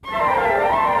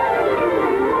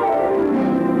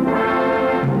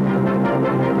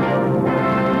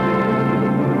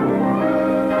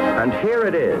here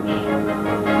it is.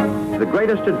 The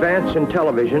greatest advance in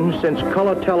television since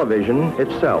color television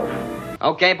itself.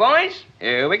 Okay, boys,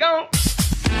 here we go.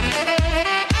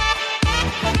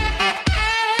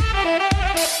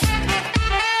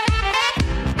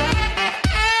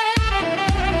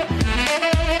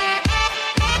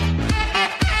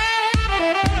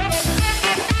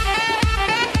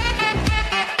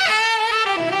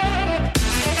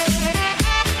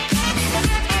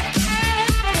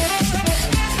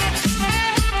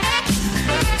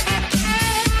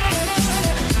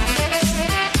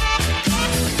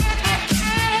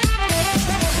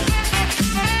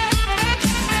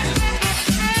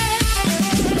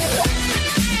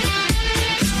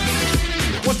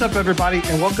 What's up, everybody,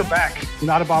 and welcome back to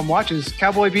Not a Bomb Watches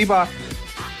Cowboy Bebop.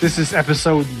 This is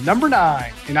episode number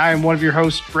 9, and I am one of your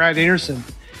hosts, Brad Anderson.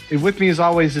 And with me, as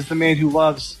always, is the man who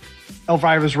loves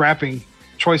Elvira's rapping,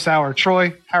 Troy Sauer.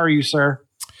 Troy, how are you, sir?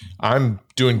 I'm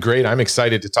doing great. I'm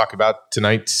excited to talk about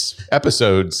tonight's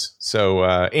episodes. So,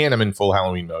 and I'm in full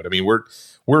Halloween mode. I mean,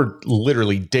 we're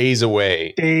literally days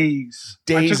away. Days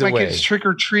I took my kids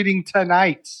trick-or-treating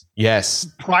tonight. Yes.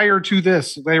 Prior to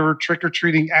this, they were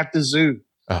trick-or-treating at the zoo.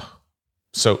 Oh,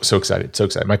 so excited. So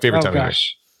excited. My favorite time of year.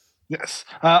 Yes.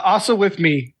 Also with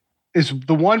me is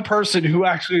the one person who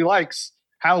actually likes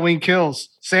Halloween Kills,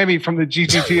 Sammy from the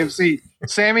GGTMC.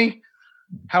 Sammy,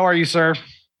 how are you, sir?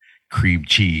 Cream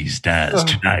cheese dies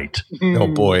tonight. Oh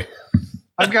boy.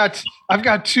 I've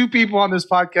got two people on this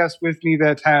podcast with me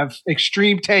that have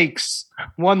extreme takes.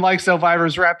 One likes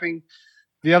Elvira's rapping.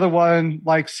 The other one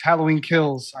likes Halloween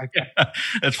Kills.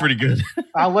 That's pretty good.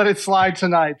 I'll let it slide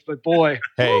tonight, but boy.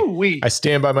 Hey, I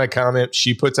stand by my comment.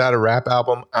 She puts out a rap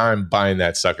album. I'm buying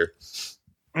that sucker.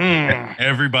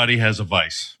 Everybody has a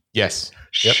vice. Yes.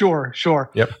 Yep. Sure.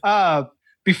 Yep.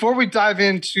 Before we dive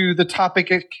into the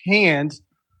topic at hand,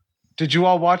 did you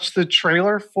all watch the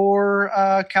trailer for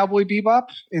Cowboy Bebop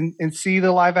and see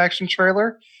the live action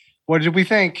trailer? What did we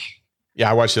think? Yeah,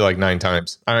 I watched it like 9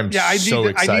 times. So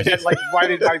excited. I need that like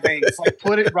right in my veins. Like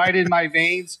put it right in my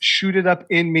veins, shoot it up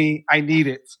in me. I need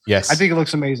it. Yes. I think it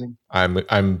looks amazing.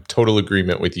 I'm total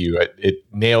agreement with you. It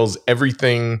nails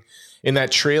everything in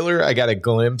that trailer. I got a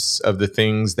glimpse of the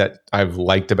things that I've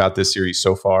liked about this series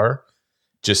so far,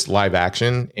 just live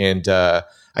action. And I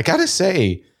got to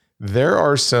say, there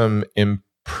are some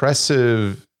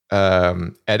impressive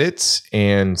edits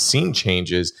and scene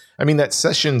changes. I mean, that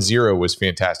session 0 was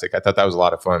fantastic. I thought that was a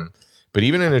lot of fun. But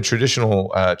even in a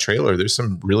traditional trailer, there's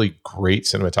some really great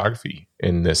cinematography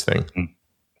in this thing.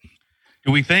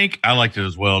 Do we think, I liked it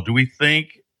as well. Do we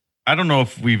think, I don't know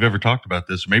if we've ever talked about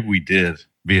this, or maybe we did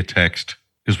via text,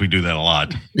 because we do that a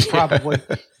lot. Probably.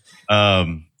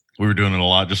 We were doing it a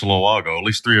lot just a little while ago. At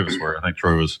least 3 of us were. I think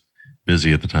Troy was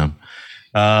busy at the time.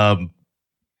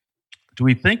 Do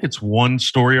we think it's one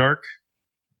story arc,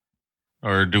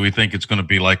 or do we think it's going to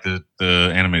be like the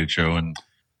animated show and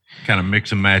kind of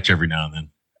mix and match every now and then?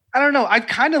 I don't know. I'd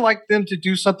kind of like them to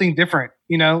do something different,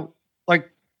 like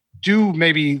do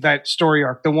maybe that story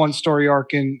arc, the one story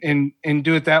arc, and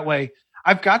do it that way.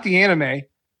 I've got the anime.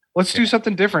 Let's do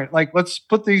something different. Like, let's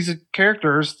put these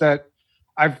characters that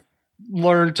I've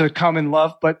learned to come and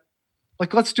love, but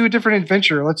like, let's do a different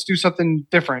adventure. Let's do something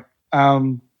different.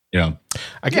 Yeah.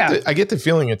 I get the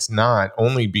feeling it's not,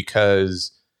 only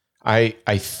because I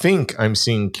think I'm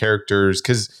seeing characters,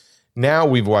 because now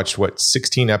we've watched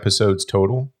 16 episodes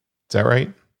total. Is that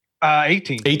right?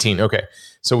 18. 18. Okay.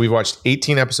 So we've watched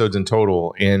 18 episodes in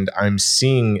total, and I'm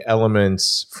seeing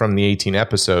elements from the 18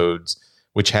 episodes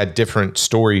which had different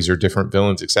stories or different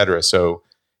villains, etc. So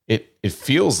it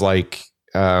feels like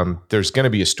there's going to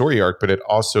be a story arc, but it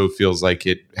also feels like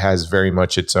it has very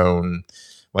much its own.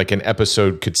 Like an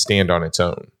episode could stand on its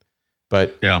own.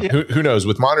 But who knows?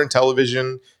 With modern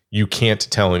television, you can't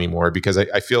tell anymore, because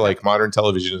I feel like modern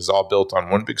television is all built on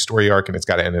one big story arc, and it's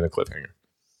got to end in a cliffhanger.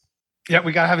 Yeah,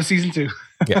 we got to have a season 2.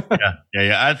 Yeah.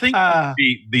 I think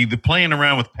the playing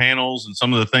around with panels and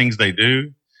some of the things they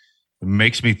do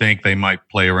makes me think they might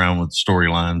play around with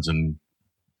storylines, and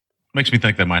makes me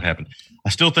think that might happen. I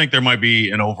still think there might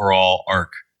be an overall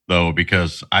arc, though,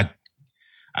 because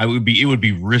it would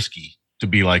be risky to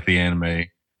be like the anime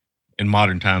in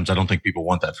modern times. I don't think people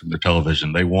want that from their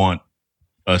television. They want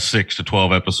a 6 to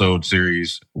 12 episode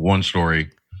series, one story.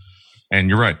 And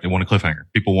you're right. They want a cliffhanger.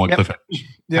 People want cliffhangers.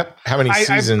 Yep. How many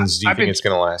seasons do you think it's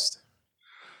going to last?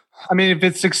 I mean, if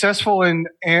it's successful and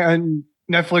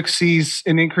Netflix sees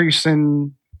an increase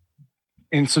in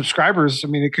subscribers, I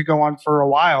mean, it could go on for a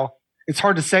while. It's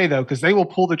hard to say, though, because they will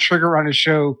pull the trigger on a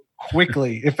show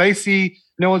quickly. If they see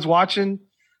no one's watching.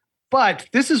 But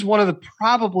this is one of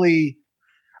the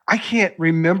I can't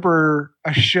remember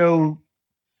a show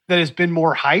that has been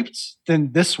more hyped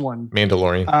than this one.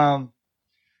 Mandalorian.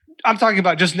 I'm talking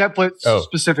about just Netflix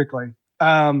specifically.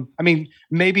 I mean,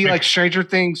 maybe like Stranger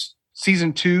Things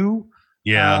season 2.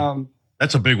 Yeah,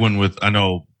 that's a big one with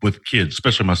kids,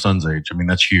 especially my son's age. I mean,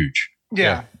 that's huge.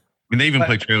 Yeah. I mean, they even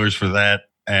play trailers for that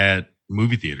at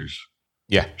movie theaters.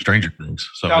 Yeah, Stranger Things.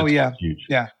 So it's huge.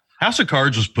 Yeah, House of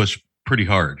Cards was pushed pretty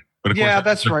hard. But of course,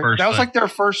 that's right. That was like their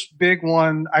first big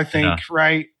one, I think.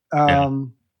 Right.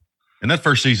 And that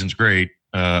first season's great.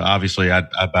 Obviously, I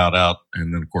bowed out,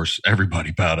 and then of course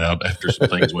everybody bowed out after some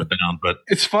things went down. But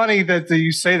it's funny that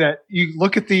you say that. You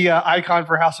look at the icon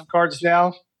for House of Cards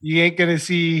now. You ain't going to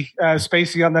see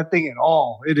Spacey on that thing at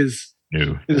all. It is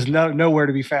nowhere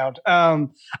to be found.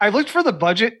 I looked for the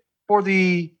budget for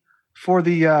the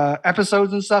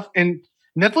episodes and stuff, and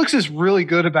Netflix is really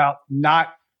good about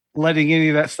not letting any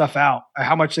of that stuff out.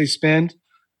 How much they spend,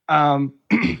 because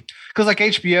like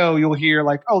HBO, you'll hear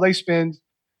like, oh, they spend,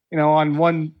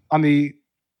 on the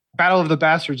Battle of the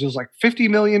Bastards, it was like $50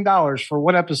 million for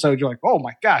one episode. You're like, oh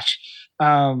my gosh.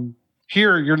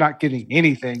 Here you're not getting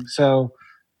anything, so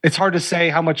it's hard to say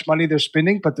how much money they're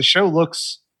spending, but the show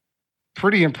looks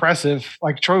pretty impressive.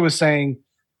 Like Troy was saying,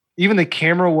 even the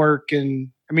camera work,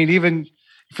 and I mean, even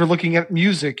if you're looking at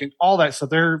music and all that stuff,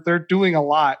 they're doing a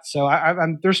lot. So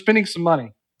they're spending some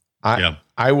money. I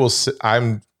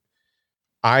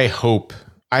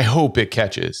hope it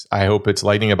catches. I hope it's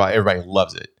lightning about. Everybody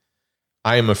loves it.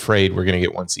 I am afraid we're going to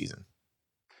get one season.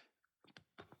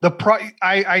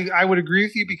 I would agree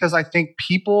with you, because I think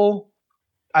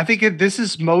if this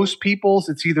is most people's,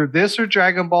 it's either this or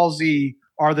Dragon Ball Z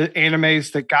are the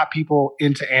animes that got people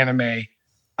into anime.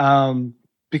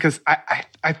 Because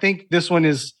I think this one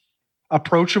is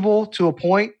approachable to a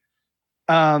point.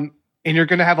 And you're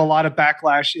going to have a lot of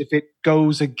backlash if it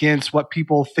goes against what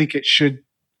people think it should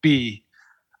be.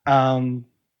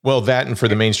 Well, that, and for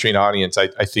the mainstream audience, I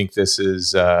think this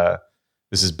is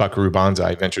Buckaroo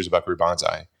Banzai, Adventures of Buckaroo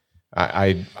Banzai.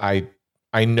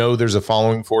 I know there's a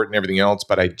following for it and everything else,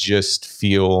 but I just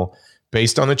feel,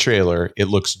 based on the trailer, it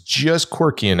looks just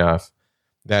quirky enough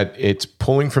that it's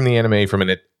pulling from the anime from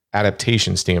an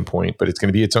adaptation standpoint, but it's going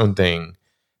to be its own thing.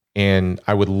 And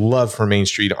I would love for Main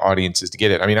Street audiences to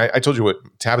get it. I mean, I told you what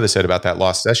Tabitha said about that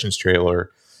Lost Sessions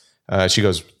trailer. She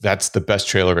goes, that's the best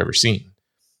trailer I've ever seen.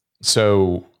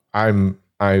 So I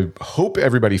hope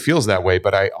everybody feels that way,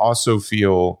 but I also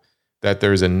feel that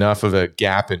there's enough of a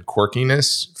gap in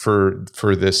quirkiness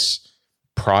for this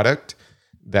product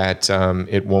that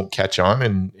it won't catch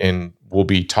on, and we'll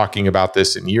be talking about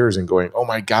this in years and going, oh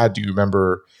my God, do you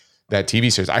remember that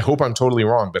TV series? I hope I'm totally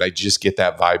wrong, but I just get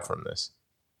that vibe from this.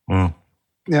 Well,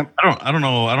 yeah, I don't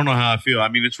know how I feel. I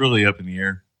mean, it's really up in the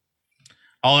air.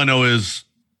 All I know is,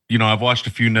 I've watched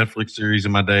a few Netflix series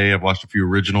in my day. I've watched a few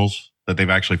originals that they've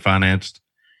actually financed.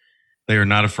 They are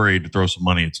not afraid to throw some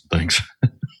money at some things.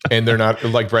 And they're not,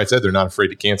 like Brad said, they're not afraid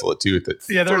to cancel it too.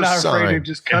 They're not afraid to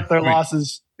just cut their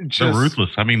losses. They're ruthless.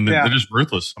 I mean, they're just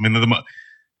ruthless. I mean,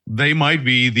 they might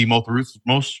be the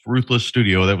most ruthless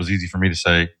studio. That was easy for me to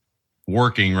say.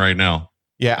 Working right now.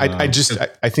 Yeah,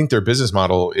 I think their business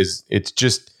model it's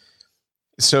just,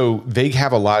 so they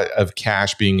have a lot of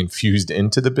cash being infused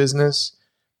into the business,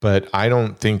 but I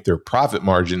don't think their profit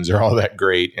margins are all that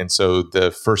great. And so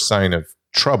the first sign of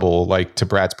trouble, like to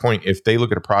Brad's point, if they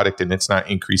look at a product and it's not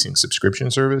increasing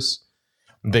subscription service,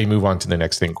 they move on to the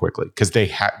next thing quickly, because they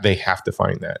have to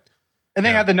find that. And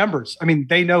they have the numbers. I mean,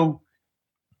 they know,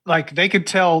 like they could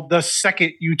tell the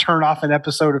second you turn off an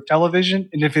episode of television,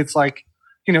 and if it's like,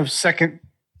 second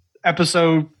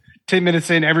episode, 10 minutes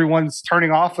in, everyone's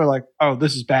turning off. They're like, oh,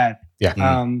 this is bad.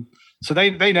 Yeah. So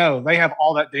they know, they have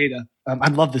all that data.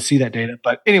 I'd love to see that data,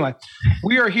 but anyway,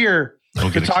 we are here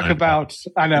to talk about,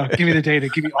 I know, give me the data,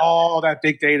 give me all that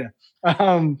big data.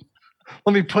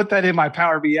 Let me put that in my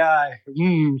Power BI.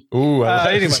 Ooh,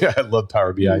 anyway. Yeah, I love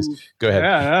Power BIs. Go ahead.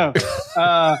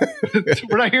 Yeah,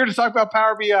 we're not here to talk about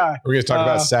Power BI. We're going to talk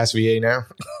about SAS VA now.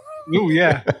 Ooh,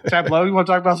 yeah. Tableau. You want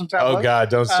to talk about some Tableau? Oh, God.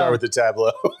 Don't start with the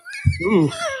Tableau.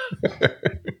 Ooh.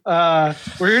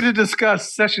 We're here to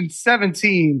discuss session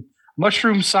 17,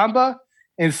 Mushroom Samba,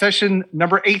 and session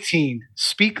number 18,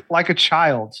 Speak Like a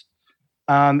Child.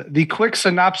 The quick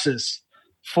synopsis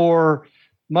for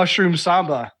Mushroom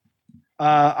Samba.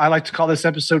 I like to call this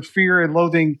episode Fear and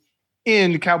Loathing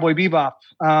in Cowboy Bebop.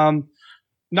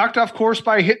 Knocked off course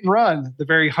by a hit and run, the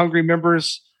very hungry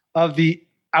members of the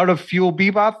Out of Fuel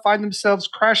Bebop find themselves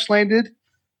crash landed.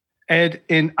 Ed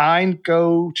and Ein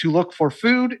go to look for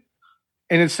food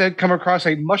and instead come across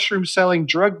a mushroom selling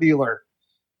drug dealer,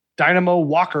 Dynamo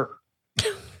Walker.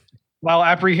 While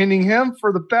apprehending him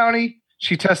for the bounty,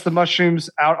 She tests the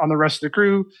mushrooms out on the rest of the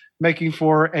crew, making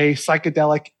for a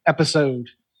psychedelic episode.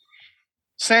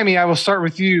 Sammy, I will start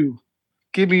with you.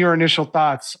 Give me your initial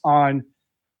thoughts on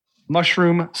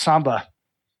Mushroom Samba.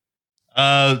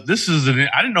 I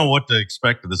didn't know what to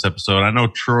expect of this episode. I know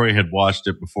Troy had watched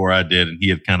it before I did, and he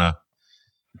had kind of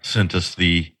sent us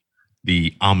the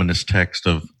ominous text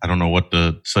of, I don't know what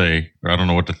to say, or I don't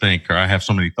know what to think, or I have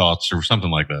so many thoughts, or something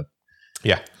like that.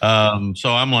 Yeah.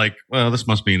 So I'm like, well, this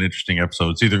must be an interesting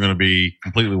episode. It's either going to be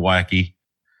completely wacky,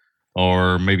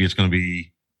 or maybe it's going to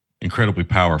be incredibly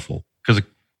powerful, because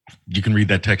you can read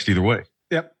that text either way.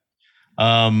 Yep.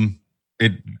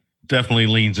 It definitely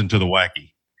leans into the wacky.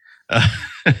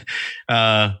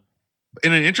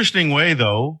 In an interesting way,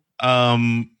 though,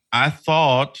 I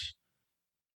thought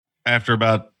after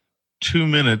about 2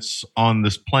 minutes on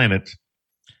this planet,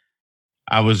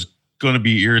 I was going to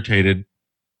be irritated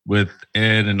with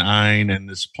Ed and Ein and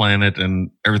this planet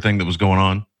and everything that was going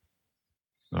on.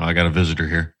 Oh, I got a visitor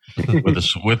here with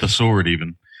a sword,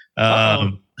 even.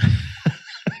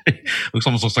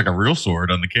 Looks like a real sword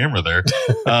on the camera there.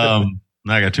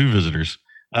 Now I got 2 visitors.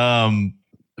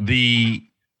 The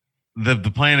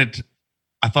planet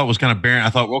I thought was kind of barren. I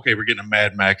thought, okay, we're getting a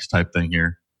Mad Max type thing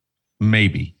here,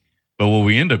 maybe. But what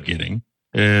we end up getting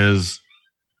is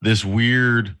this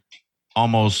weird,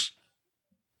 almost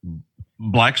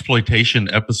blaxploitation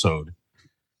episode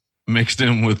mixed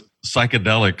in with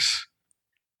psychedelics,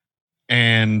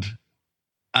 and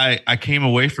I came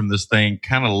away from this thing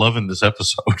kind of loving this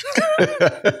episode.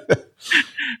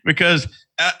 Because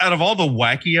out of all the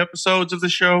wacky episodes of the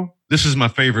show, this is my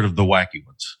favorite of the wacky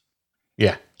ones.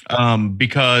 Yeah.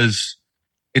 Because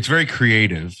it's very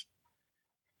creative.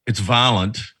 It's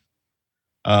violent.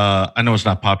 I know it's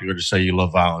not popular to say you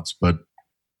love violence, but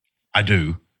I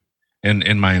do.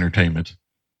 In my entertainment,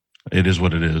 it is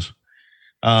what it is.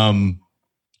 And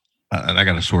I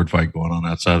got a sword fight going on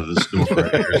outside of this door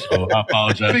right here, so I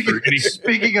apologize.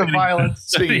 Speaking of violence.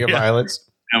 Speaking of violence.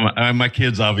 My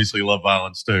kids obviously love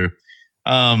violence too.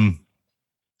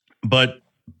 But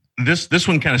this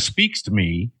one kind of speaks to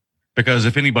me, because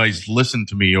if anybody's listened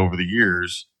to me over the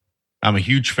years, I'm a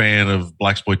huge fan of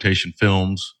blaxploitation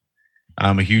films.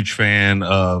 I'm a huge fan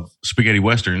of spaghetti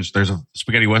westerns. There's a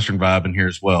spaghetti western vibe in here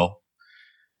as well.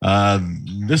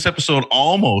 This episode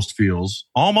almost feels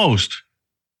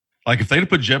like if they'd have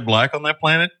put Jet Black on that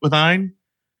planet with Ein,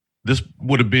 this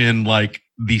would have been like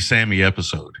the Sammy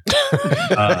episode.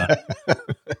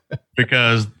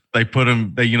 Because they put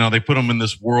him in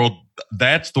this world.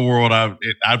 That's the world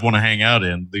I'd want to hang out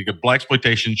in. The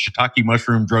blaxploitation, shiitake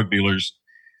mushroom drug dealers,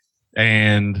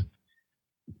 and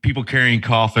people carrying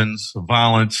coffins,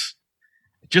 violence,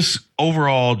 just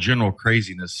overall general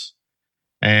craziness.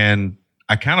 And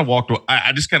I kind of walked away.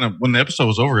 I just kind of, when the episode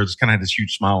was over, I just kind of had this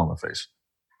huge smile on my face.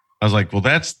 I was like, well,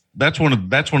 that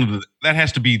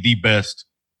has to be the best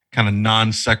kind of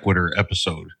non sequitur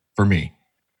episode for me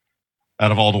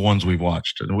out of all the ones we've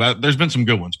watched. And there's been some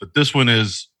good ones, but this one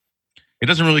it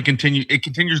doesn't really continue. It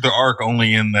continues their arc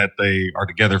only in that they are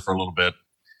together for a little bit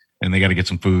and they got to get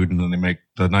some food, and then they make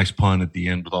the nice pun at the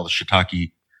end with all the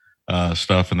shiitake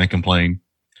stuff, and they complain.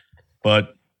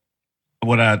 But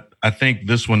what I think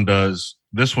this one does,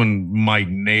 this one might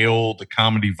nail the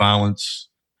comedy violence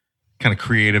kind of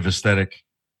creative aesthetic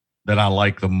that I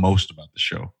like the most about the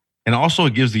show. And also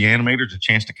it gives the animators a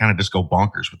chance to kind of just go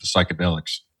bonkers with the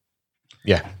psychedelics.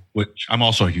 Yeah. Which I'm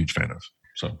also a huge fan of.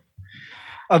 So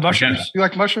mushrooms? Yeah. You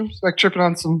like mushrooms? Like tripping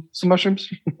on some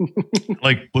mushrooms?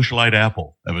 Like Bush Light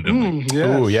Apple, evidently. Yes.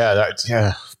 Oh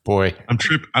yeah, boy. I'm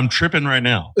tripping right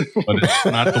now, but it's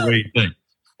not the way you think.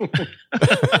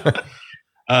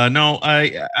 No,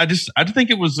 I just think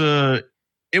it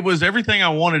was everything I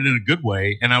wanted in a good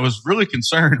way, and I was really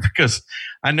concerned because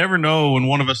I never know when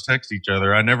one of us texts each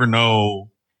other. I never know,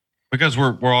 because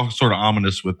we're all sort of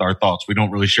ominous with our thoughts. We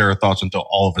don't really share our thoughts until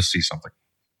all of us see something.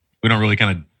 We don't really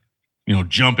kind of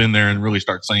jump in there and really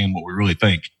start saying what we really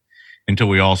think until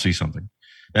we all see something.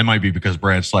 That might be because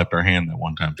Brad slapped our hand that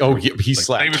one time. Oh, yeah, he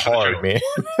slapped hard, man.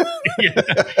 Yeah.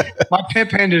 My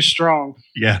pimp hand is strong.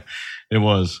 Yeah, it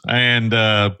was. And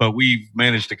but we've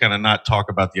managed to kind of not talk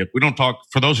about we don't talk,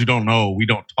 for those who don't know, we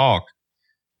don't talk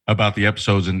about the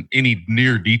episodes in any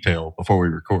near detail before we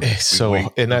record.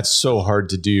 And that's so hard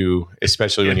to do,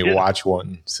 especially when you watch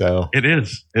one. So it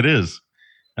is.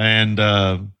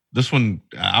 And this one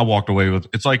I walked away with.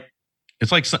 It's like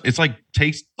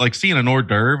seeing an hors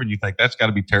d'oeuvre and you think that's got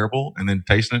to be terrible, and then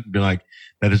tasting it and be like,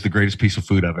 that is the greatest piece of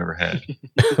food I've ever had.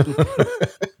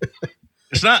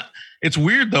 It's not. It's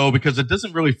weird though, because it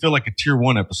doesn't really feel like a tier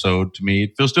 1 episode to me.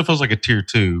 It still feels like a tier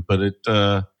 2, but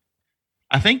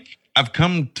I think I've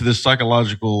come to this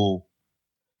psychological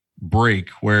break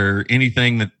where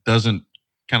anything that doesn't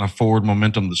kind of forward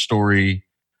momentum the story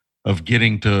of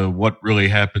getting to what really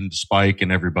happened to Spike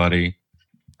and everybody.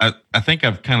 I think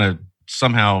I've kind of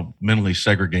somehow mentally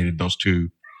segregated those two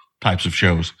types of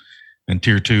shows. And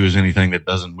tier 2 is anything that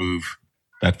doesn't move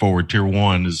that forward. Tier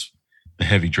 1 is the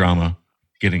heavy drama,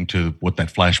 getting to what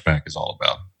that flashback is all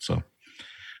about. So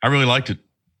I really liked it.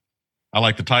 I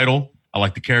like the title. I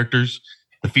like the characters.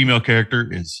 The female character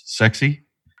is sexy.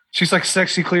 She's like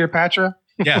sexy Cleopatra.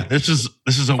 Yeah, this is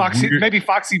a Foxy, weird, maybe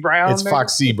Foxy Brown. It's maybe?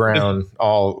 Foxy Brown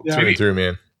all through and through,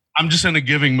 man. I'm just in a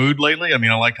giving mood lately. I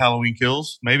mean, I like Halloween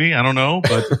Kills, maybe. I don't know,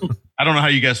 but I don't know how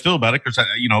you guys feel about it because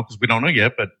we don't know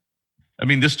yet. But I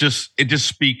mean, it just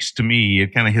speaks to me.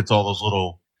 It kind of hits all those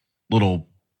little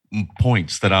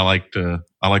points that I like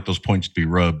those points to be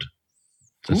rubbed.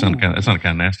 So that sounded kind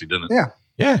of nasty, didn't it? Yeah.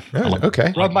 Yeah.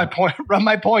 Okay. Rub my points. Rub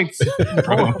my points.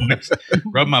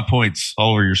 Rub my points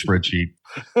all over your spreadsheet.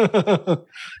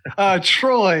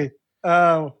 Troy,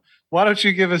 why don't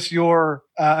you give us your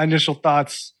initial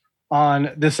thoughts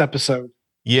on this episode?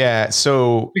 Yeah.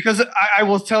 So because I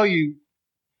will tell you,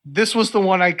 this was the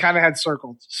one I kind of had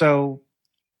circled. So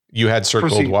you had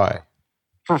circled proceed. why?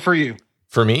 For you.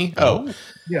 For me? Oh.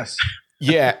 Yes.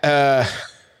 Yeah.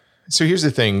 So here's the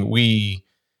thing. We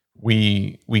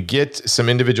get some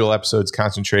individual episodes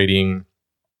concentrating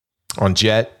on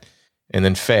Jet and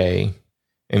then Faye.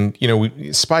 And,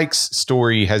 Spike's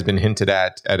story has been hinted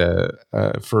at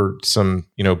for some,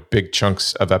 big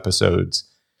chunks of episodes.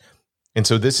 And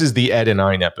so this is the Ed and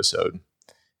Ein episode.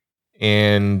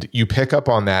 And you pick up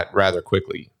on that rather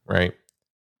quickly, right?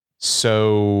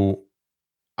 So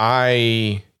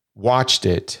I watched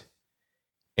it,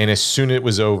 and as soon as it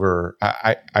was over,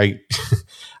 I I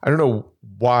don't know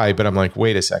why, but I'm like,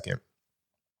 wait a second.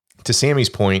 To Sammy's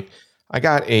point, I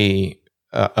got a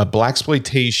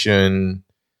blaxploitation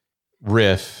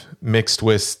riff mixed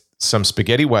with some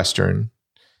spaghetti western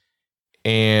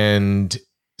and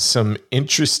some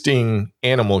interesting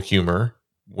animal humor,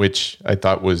 which I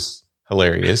thought was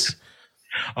hilarious.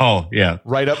 Oh yeah,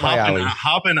 right up my alley.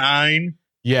 Hoppin' Ein,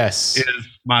 yes, is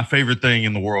my favorite thing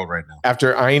in the world right now.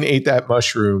 After Ein ate that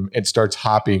mushroom and starts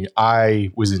hopping,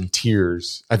 I was in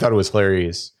tears. I thought it was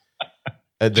hilarious.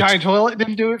 Giant toilet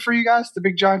didn't do it for you guys. The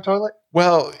big giant toilet.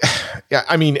 Well, yeah.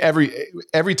 I mean,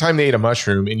 every time they ate a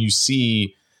mushroom, and you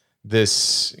see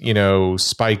this,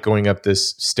 Spike going up this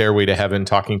stairway to heaven,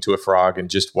 talking to a frog, and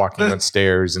just walking on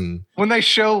stairs. And when they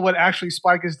show what actually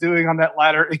Spike is doing on that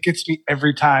ladder, it gets me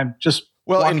every time.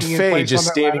 And Faye just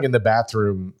standing in the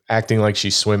bathroom, acting like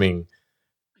she's swimming.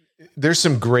 There's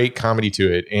some great comedy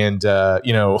to it, and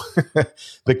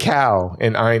the cow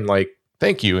and I'm like,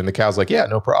 "Thank you," and the cow's like, "Yeah,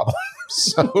 no problem."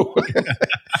 So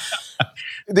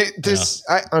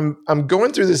I'm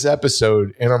going through this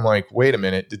episode, and I'm like, "Wait a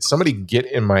minute! Did somebody get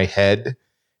in my head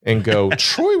and go,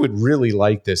 Troy would really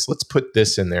like this? Let's put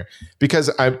this in there." Because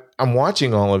I'm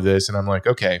watching all of this, and I'm like,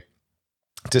 okay.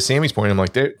 To Sammy's point, I'm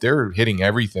like, they're hitting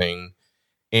everything.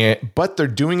 But they're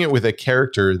doing it with a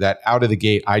character that out of the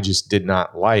gate I just did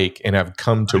not like and have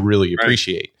come to really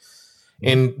appreciate.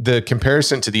 And the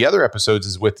comparison to the other episodes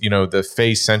is with, the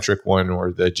Faye-centric one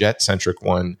or the Jet-centric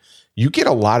one. You get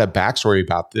a lot of backstory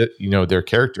about their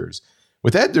characters.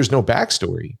 With Ed, there's no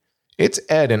backstory. It's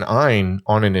Ed and Ein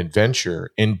on an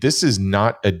adventure. And this is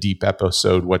not a deep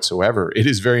episode whatsoever. It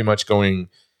is very much going,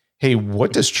 hey,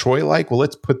 what does Troy like? Well,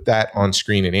 let's put that on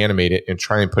screen and animate it and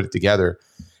try and put it together.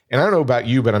 And I don't know about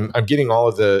you, but I'm getting all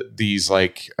of these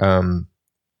like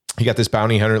you got this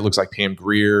bounty hunter. It looks like Pam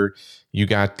Grier. You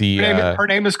got the her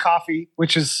name is Coffee,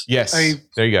 which is there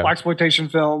you go, blaxploitation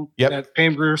film that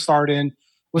Pam Grier starred in.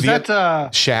 Was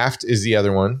that Shaft is the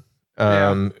other one?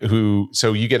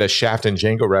 So you get a Shaft and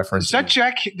Django reference. Is that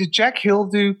Jack? Did Jack Hill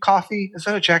do Coffee? Is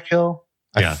that a Jack Hill?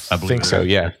 Yeah, I think so.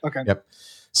 Yeah. Okay. Yep.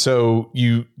 So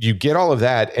you get all of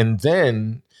that, and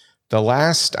then the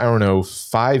last,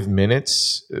 5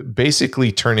 minutes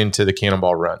basically turn into the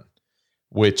Cannonball Run,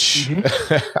 which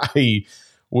I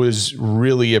was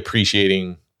really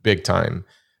appreciating big time.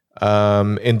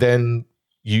 And then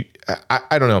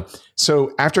I don't know.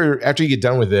 So after you get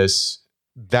done with this,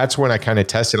 that's when I kind of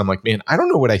tested. I'm like, man, I don't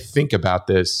know what I think about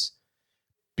this,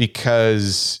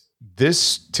 because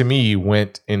this to me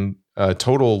went in a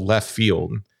total left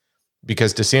field.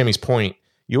 Because to Sammy's point,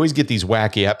 you always get these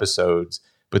wacky episodes,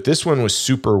 but this one was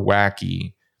super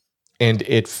wacky. And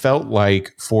it felt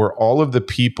like for all of the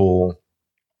people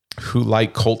who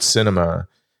like cult cinema,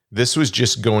 this was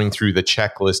just going through the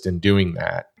checklist and doing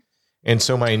that. And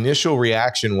so my initial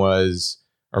reaction was,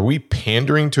 are we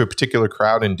pandering to a particular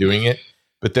crowd and doing it?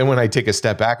 But then when I take a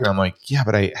step back and I'm like, yeah,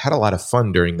 but I had a lot of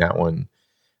fun during that one.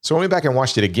 So I went back and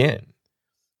watched it again.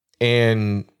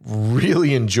 and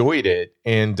really enjoyed it.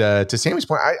 And to Sammy's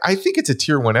point, I think it's a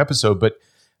tier 1 episode, but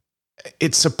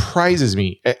it surprises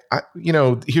me.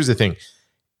 Here's the thing.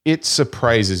 It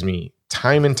surprises me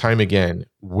time and time again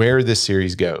where this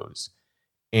series goes.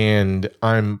 And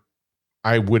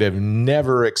I would have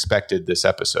never expected this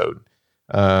episode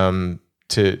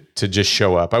to just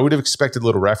show up. I would have expected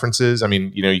little references. I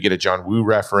mean, you get a John Woo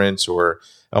reference or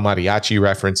El Mariachi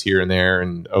reference here and there,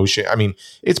 and Ocean. I mean,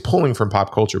 it's pulling from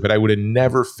pop culture, but I would have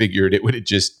never figured it would have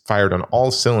just fired on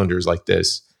all cylinders like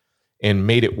this and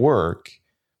made it work.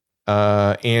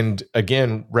 And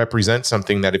again, represent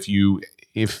something that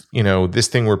if this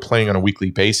thing were playing on a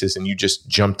weekly basis and you just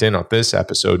jumped in on this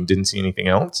episode and didn't see anything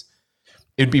else,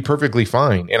 it'd be perfectly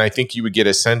fine. And I think you would get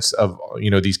a sense of,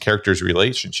 these characters'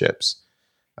 relationships.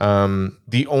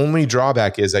 The only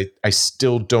drawback is I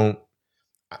still don't,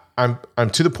 I'm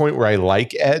to the point where I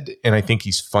like Ed and I think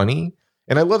he's funny.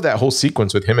 And I love that whole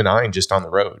sequence with him and Ein just on the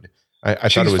road. I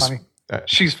thought it was funny.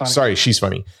 She's funny. Sorry, she's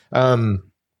funny.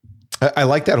 I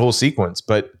like that whole sequence,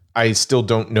 but I still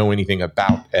don't know anything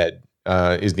about Ed.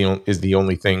 Is the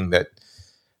only thing that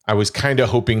I was kind of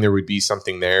hoping there would be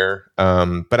something there.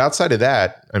 But outside of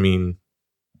that, I mean,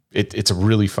 it's a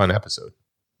really fun episode.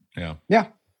 Yeah.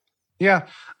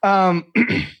 I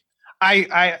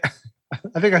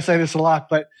think I say this a lot,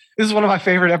 but this is one of my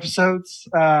favorite episodes.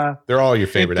 They're all your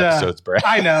favorite episodes, Brad.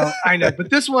 I know. But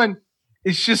this one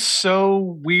is just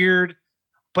so weird.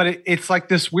 But it's like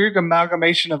this weird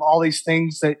amalgamation of all these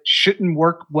things that shouldn't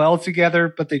work well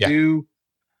together, but they do.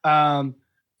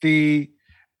 The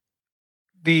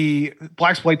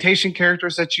blaxploitation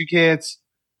characters that you get,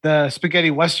 the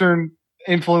spaghetti western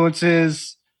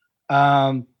influences,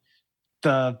 the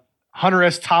Hunter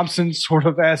S. Thompson sort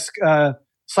of esque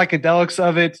psychedelics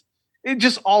of it. It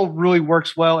just all really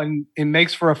works well, and it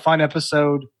makes for a fun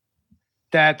episode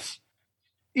that,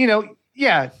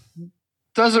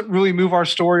 doesn't really move our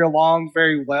story along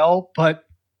very well, but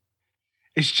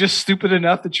it's just stupid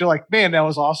enough that you're like, man, that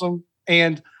was awesome.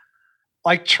 And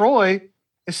like Troy,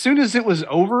 as soon as it was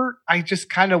over, I just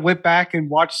kind of went back and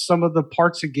watched some of the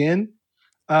parts again.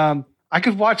 I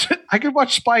could watch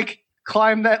Spike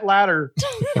climb that ladder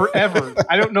forever.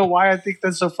 I don't know why I think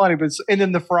that's so funny, but and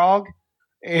then the frog.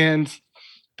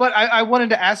 But I wanted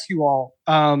to ask you all,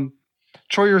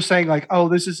 Troy, you were saying like, oh,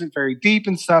 this isn't very deep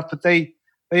and stuff, but they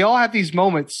all have these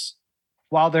moments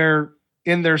while they're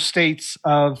in their states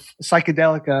of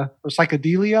psychedelia.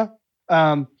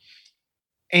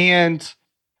 And,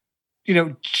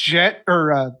 Jet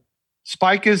or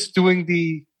Spike is doing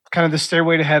the kind of the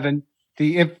stairway to heaven,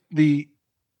 the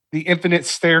infinite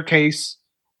staircase.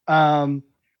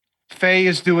 Faye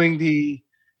is doing the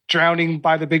drowning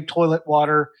by the big toilet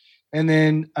water. And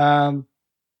then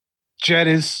Jet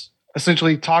is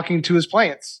essentially talking to his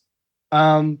plants.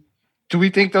 Do we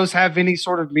think those have any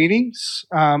sort of meanings?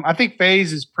 I think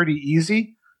Faye's is pretty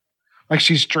easy. Like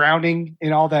she's drowning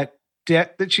in all that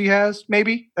debt that she has,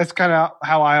 maybe. That's kind of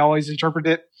how I always interpret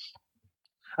it.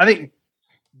 I think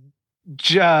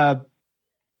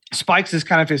Spike's is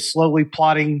kind of his slowly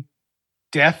plotting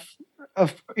death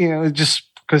of, just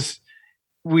because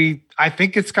I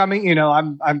think it's coming.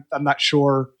 I'm not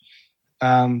sure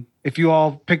if you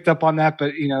all picked up on that,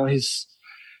 but his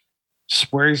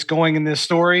just where he's going in this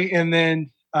story. And then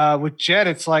with Jet,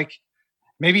 it's like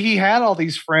maybe he had all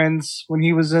these friends when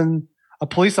he was a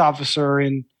police officer,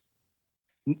 and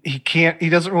he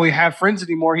doesn't really have friends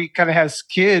anymore. He kind of has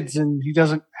kids, and he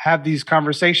doesn't have these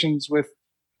conversations with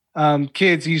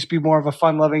kids. He used to be more of a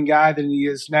fun-loving guy than he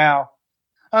is now.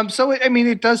 So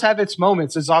it does have its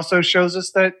moments. It also shows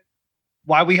us that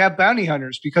why we have bounty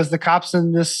hunters, because the cops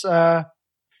in this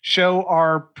show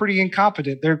are pretty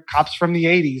incompetent. They're cops from the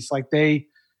 80s. Like they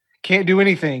can't do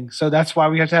anything. So that's why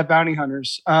we have to have bounty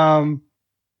hunters. The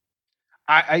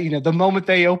moment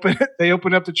they open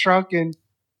up the trunk and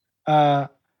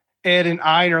Ed and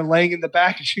Ein are laying in the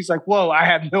back, and she's like, whoa, I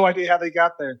have no idea how they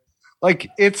got there. Like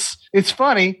it's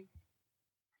funny.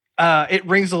 It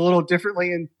rings a little differently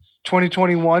in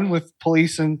 2021 with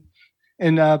police and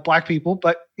black people,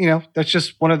 but that's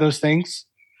just one of those things.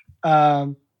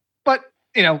 But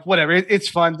whatever. It's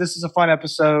fun. This is a fun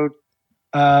episode.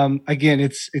 Again,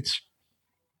 it's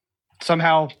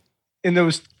somehow in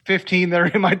those 15 that are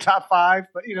in my top 5,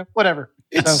 but whatever.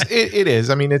 It is.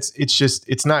 I mean,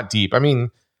 it's not deep. I mean,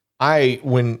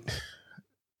 when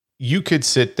you could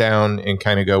sit down and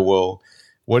kind of go, well,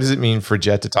 what does it mean for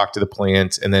Jet to talk to the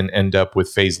plants and then end up with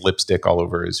Faye's lipstick all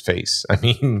over his face? I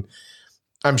mean,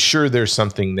 I'm sure there's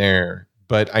something there,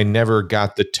 but I never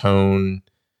got the tone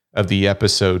of the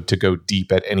episode to go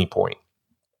deep at any point.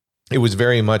 It was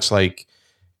very much like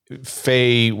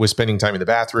Faye was spending time in the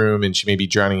bathroom and she may be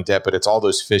drowning in debt, but it's all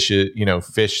those fish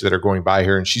that are going by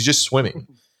her and she's just swimming.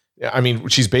 I mean,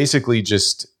 she's basically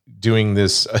just doing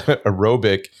this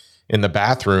aerobic in the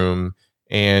bathroom.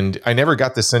 And I never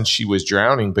got the sense she was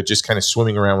drowning, but just kind of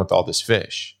swimming around with all this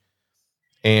fish.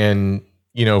 And,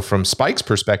 from Spike's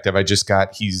perspective, I just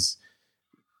got,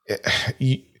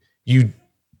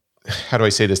 how do I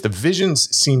say this? The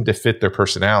visions seem to fit their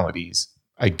personalities.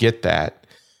 I get that.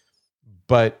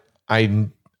 But I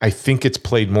think it's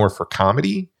played more for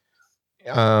comedy.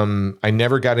 I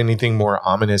never got anything more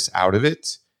ominous out of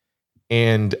it.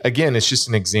 And again, it's just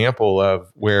an example of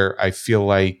where I feel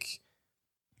like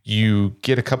you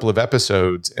get a couple of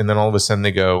episodes and then all of a sudden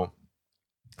they go,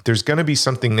 there's going to be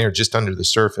something there just under the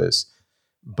surface,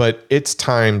 but it's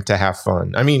time to have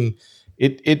fun. I mean,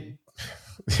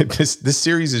 this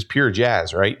series is pure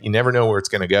jazz, right? You never know where it's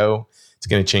going to go. It's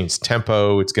going to change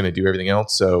tempo. It's going to do everything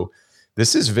else. So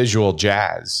this is visual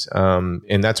jazz.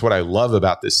 And that's what I love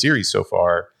about this series so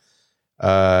far.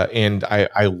 And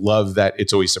I love that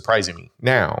it's always surprising me.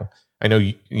 Now, I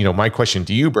know, my question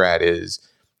to you, Brad, is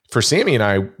for Sammy and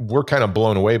I, we're kind of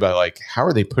blown away by like, how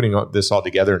are they putting this all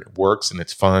together and it works and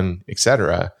it's fun,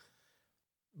 etc.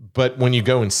 But when you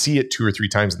go and see it 2 or 3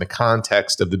 times in the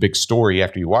context of the big story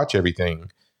after you watch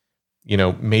everything,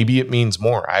 maybe it means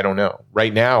more. I don't know.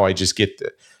 Right now, I just get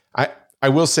I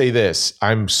will say this.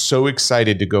 I'm so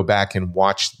excited to go back and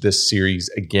watch this series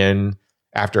again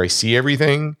after I see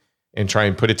everything and try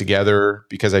and put it together,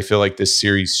 because I feel like this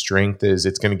series' strength is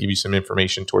it's going to give you some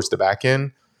information towards the back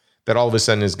end that all of a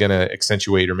sudden is going to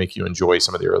accentuate or make you enjoy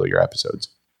some of the earlier episodes.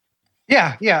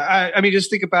 Yeah. I mean, just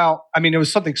think about, it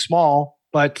was something small,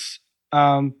 but,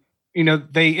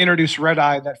 they introduced Red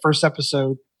Eye in that first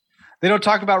episode. They don't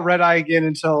talk about Red Eye again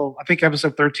until, I think,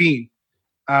 episode 13.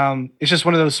 It's just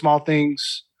one of those small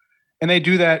things. And they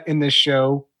do that in this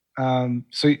show.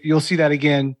 So you'll see that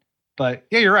again. But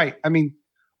yeah, you're right. I mean,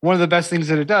 one of the best things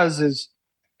that it does is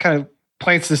kind of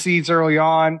plants the seeds early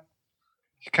on.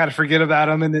 You kind of forget about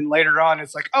them. And then later on,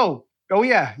 it's like, oh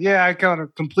yeah. I kind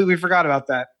of completely forgot about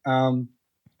that. I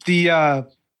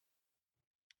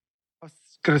was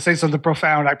going to say something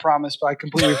profound, I promise, but I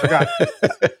completely forgot.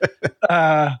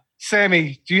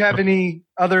 Sammy, do you have any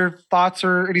other thoughts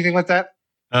or anything like that?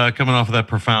 Coming off of that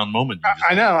profound moment.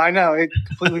 I know. It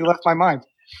completely left my mind.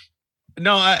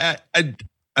 No,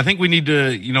 I think we need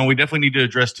to, we definitely need to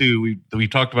address too. We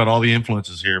talked about all the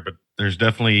influences here, but there's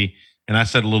definitely, and I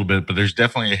said a little bit, but there's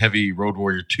definitely a heavy Road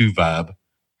Warrior 2 vibe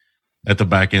at the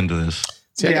back end of this.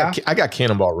 See, yeah. I got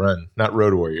Cannonball Run, not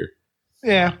Road Warrior.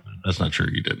 Yeah. That's not true.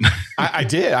 You didn't. I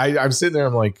did. I'm sitting there.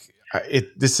 I'm like,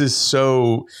 this is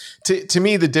so, to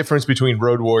me, the difference between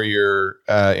Road Warrior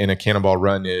and a Cannonball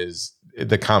Run is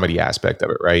the comedy aspect of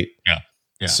it. Right.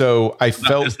 Yeah. So I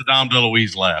felt it's the Dom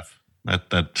DeLuise laugh.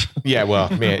 That yeah, well,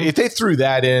 man, if they threw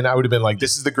that in, I would have been like,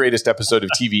 this is the greatest episode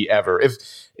of TV ever.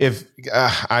 If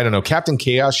I don't know, Captain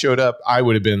Chaos showed up, I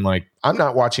would have been like, I'm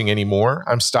not watching anymore.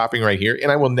 I'm stopping right here,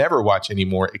 and I will never watch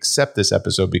anymore except this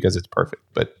episode because it's perfect.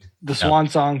 But the swan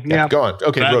song, yeah. Go on.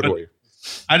 Okay, Road Warrior.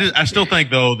 I still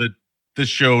think though that this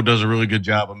show does a really good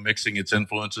job of mixing its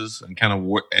influences and kind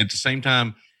of at the same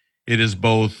time, it is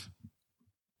both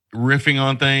riffing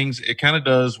on things. It kind of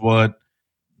does what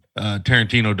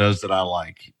Tarantino does that I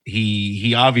like.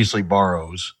 He obviously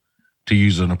borrows, to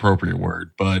use an appropriate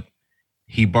word, but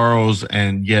he borrows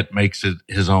and yet makes it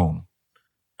his own.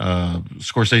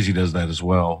 Scorsese does that as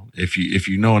well. If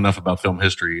you know enough about film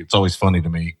history, it's always funny to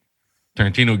me.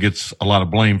 Tarantino gets a lot of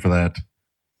blame for that.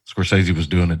 Scorsese was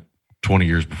doing it 20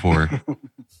 years before.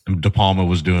 And De Palma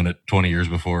was doing it 20 years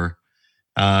before.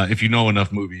 If you know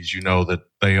enough movies, you know that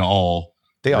they all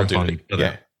do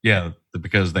it. Yeah,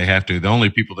 because they have to. The only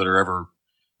people that are ever,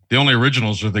 the only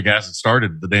originals are the guys that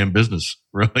started the damn business.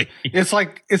 Really, it's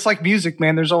like music,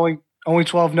 man. There's only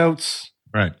 12 notes,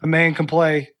 right? A man can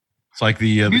play. It's like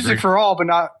the music for all, but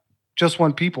not just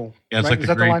one people. Yeah, it's right? like Is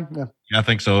that the line? Yeah, I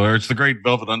think so. Or it's the great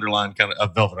Velvet Underground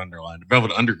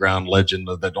legend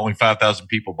that only 5,000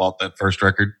 people bought that first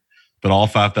record, but all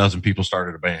 5,000 people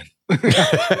started a band.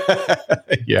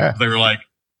 Yeah, they were like,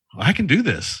 I can do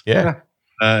this. Yeah.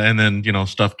 And then,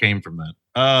 stuff came from that.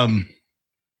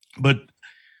 But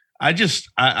I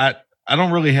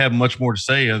don't really have much more to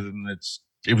say other than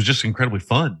it was just incredibly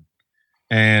fun.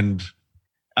 And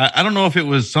I don't know if it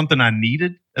was something I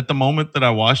needed at the moment that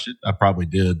I watched it. I probably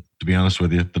did, to be honest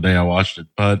with you, the day I watched it.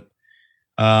 But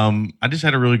I just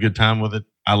had a really good time with it.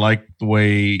 I like the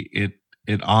way it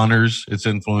honors its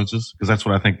influences, because that's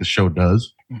what I think the show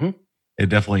does. Mm-hmm. It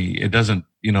doesn't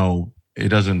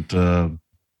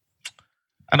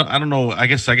I don't know. I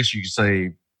guess you could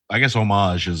say I guess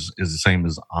homage is the same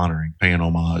as honoring. Paying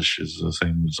homage is the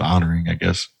same as honoring, I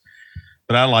guess.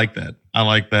 But I like that.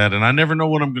 And I never know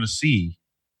what I'm going to see.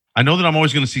 I know that I'm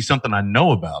always going to see something I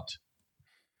know about,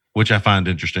 which I find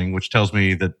interesting, which tells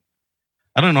me that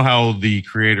I don't know how the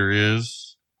creator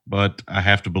is, but I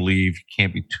have to believe he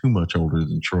can't be too much older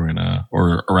than Troy and I,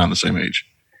 or around the same age.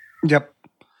 Yep.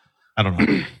 I don't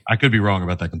know. I could be wrong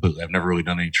about that completely. I've never really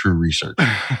done any true research.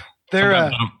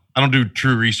 They're I don't do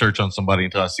true research on somebody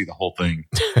until I see the whole thing.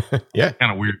 Yeah.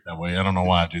 Kind of weird that way. I don't know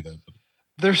why I do that. But.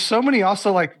 There's so many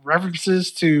also like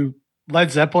references to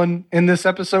Led Zeppelin in this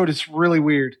episode. It's really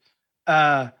weird.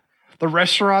 The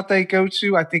restaurant they go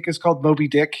to, I think, is called Moby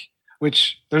Dick,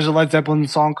 which there's a Led Zeppelin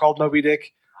song called Moby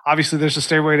Dick. Obviously, there's a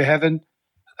Stairway to Heaven.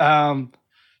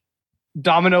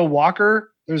 Domino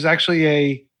Walker, there's actually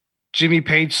a Jimmy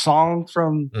Page song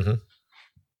from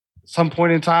some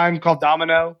point in time called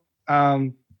Domino.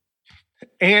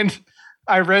 And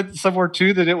I read somewhere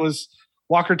too that it was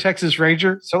Walker, Texas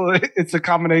Ranger. So it's a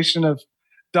combination of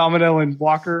Domino and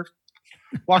Walker.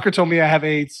 Walker told me I have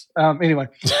AIDS. Anyway.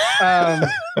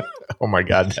 Oh my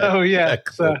God. So yeah.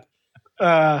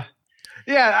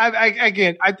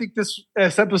 I think this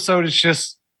episode is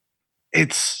just,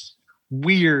 it's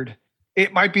weird.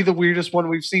 It might be the weirdest one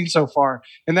we've seen so far.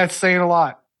 And that's saying a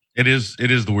lot. It is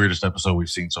the weirdest episode we've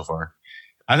seen so far.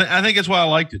 I think that's why I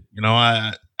liked it. You know,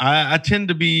 I tend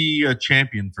to be a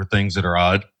champion for things that are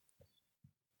odd.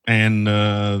 And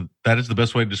that is the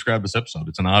best way to describe this episode.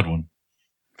 It's an odd one.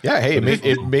 Yeah, hey,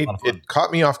 it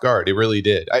caught me off guard. It really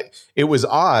did. It was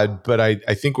odd, but I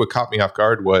think what caught me off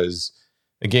guard was,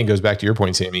 again, goes back to your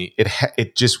point, Sammy.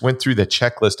 It just went through the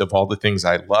checklist of all the things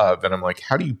I love, and I'm like,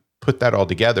 how do you put that all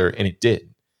together? And it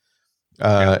did.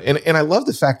 And I love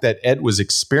the fact that Ed was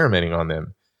experimenting on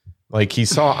them. Like he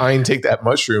saw Ein take that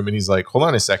mushroom, and he's like, hold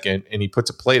on a second, and he puts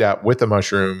a plate out with a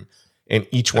mushroom, and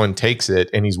each one takes it,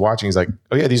 and he's watching. He's like,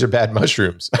 oh yeah, these are bad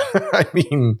mushrooms. I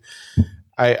mean,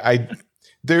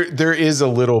 There is a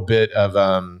little bit of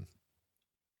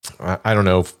I don't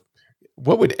know,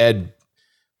 what would Ed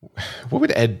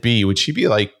be? Would she be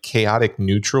like chaotic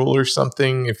neutral or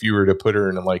something if you were to put her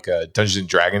in like a Dungeons and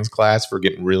Dragons class for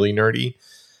getting really nerdy?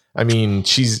 I mean,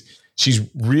 she's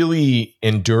really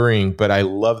enduring, but I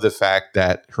love the fact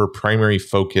that her primary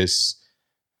focus,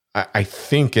 I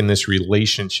think, in this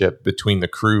relationship between the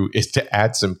crew is to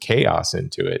add some chaos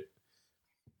into it.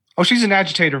 Oh, she's an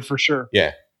agitator for sure.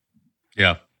 Yeah.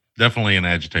 Yeah, definitely an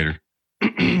agitator.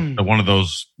 One of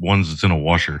those ones that's in a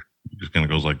washer. It just kind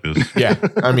of goes like this. Yeah,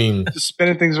 I mean, just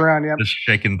spinning things around. Yeah, just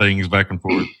shaking things back and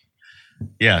forth.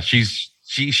 Yeah, she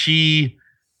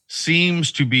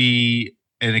seems to be,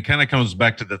 and it kind of comes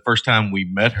back to the first time we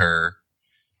met her.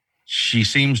 She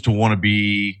seems to want to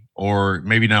be, or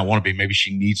maybe not want to be. Maybe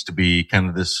she needs to be kind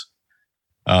of this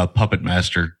puppet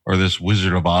master or this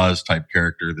Wizard of Oz type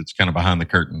character that's kind of behind the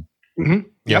curtain. Mm-hmm.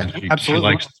 Yeah,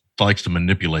 absolutely. She likes to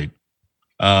manipulate,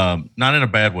 not in a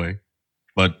bad way,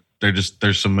 but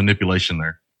there's some manipulation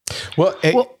there. Well,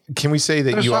 can we say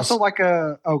that there's you also like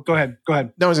a? Oh, go ahead. No,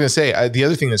 I was going to say the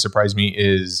other thing that surprised me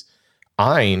is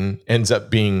Ein ends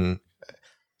up being.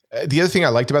 The other thing I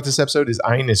liked about this episode is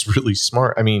Ein is really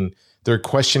smart. I mean, they're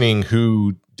questioning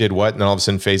who did what, and then all of a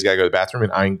sudden Faye's got to go to the bathroom,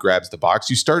 and Ein grabs the box.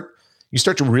 You start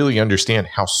to really understand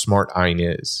how smart Ein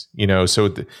is, you know.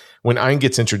 So when Ein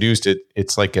gets introduced,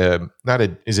 it's like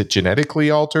is it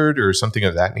genetically altered or something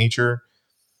of that nature?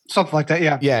 Something like that,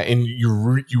 yeah. Yeah, and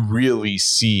you really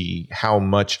see how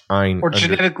much Ein, or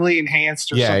genetically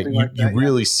enhanced, or something like that. You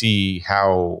really see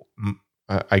how,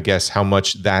 I guess, how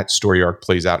much that story arc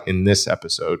plays out in this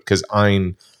episode, because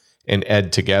Ein and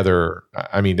Ed together,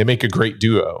 I mean, they make a great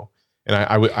duo. And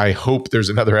I hope there's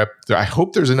another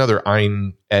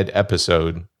Ein Ed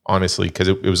episode, honestly, because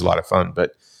it was a lot of fun.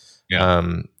 But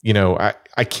you know,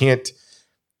 I can't.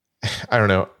 I don't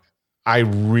know. I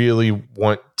really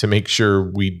want to make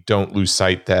sure we don't lose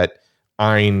sight that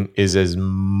Ein is as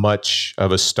much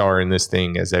of a star in this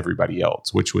thing as everybody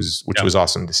else, which was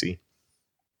awesome to see.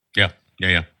 Yeah.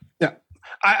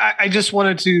 I just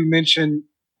wanted to mention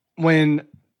when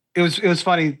it was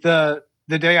funny.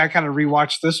 The day I kind of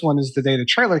rewatched this one is the day the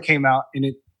trailer came out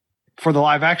for the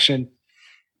live action.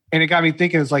 And it got me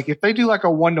thinking, it's like, if they do like a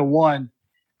 1-to-1,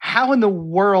 how in the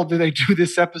world do they do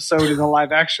this episode in the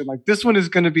live action? Like, this one is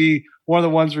going to be one of the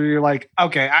ones where you're like,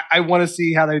 okay, I want to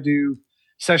see how they do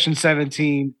Session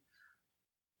 17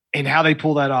 and how they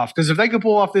pull that off. Because if they can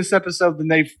pull off this episode, then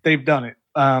they've done it.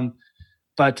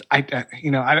 But I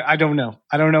don't know.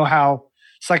 I don't know how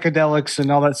psychedelics and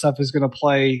all that stuff is going to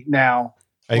play now.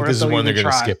 I think this is one they're going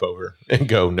to skip over and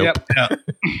go, nope. Yep.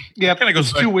 It kind of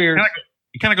goes too weird.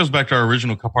 It kind of goes back to our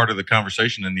original part of the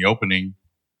conversation in the opening.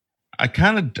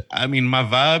 I mean, my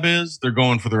vibe is they're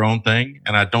going for their own thing,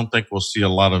 and I don't think we'll see a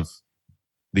lot of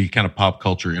the kind of pop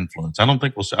culture influence. I don't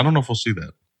know if we'll see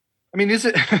that. I mean, is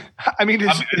it? I mean,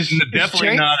 It's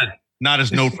definitely not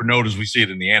as note for note as we see it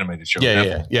in the animated show.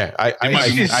 Yeah.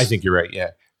 I think you're right.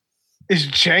 Yeah. Is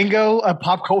Django a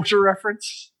pop culture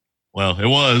reference? Well, it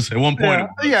was at one point.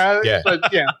 Yeah.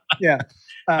 But yeah.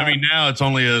 I mean, now it's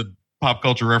only a pop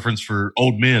culture reference for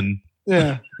old men.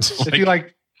 Yeah. If you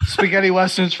like spaghetti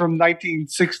westerns from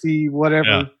 1960,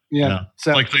 whatever. Yeah.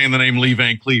 So it's like saying the name Lee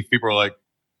Van Cleef. People are like,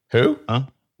 who? Huh?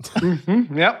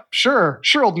 Mm-hmm. Yep. Sure,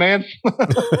 old man.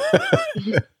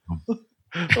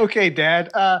 Okay,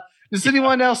 Dad. Does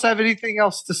anyone else have anything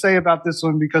else to say about this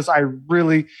one? Because I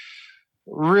really,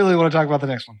 really want to talk about the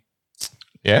next one.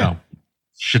 Yeah. No.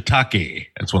 Shiitake.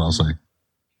 That's what I'll say.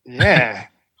 Yeah.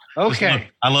 Okay.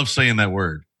 I love saying that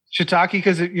word. Shiitake,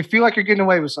 because you feel like you're getting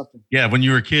away with something. Yeah. When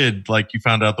you were a kid, like you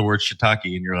found out the word shiitake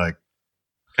and you're like,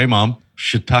 hey, Mom,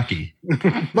 shiitake.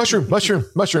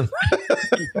 Mushroom.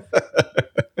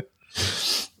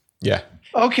 Yeah.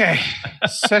 Okay.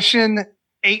 Session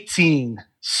 18.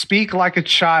 Speak like a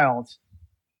child.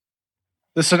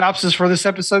 The synopsis for this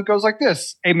episode goes like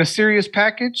this. A mysterious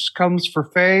package comes for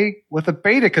Faye with a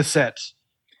beta cassette.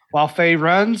 While Faye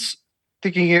runs,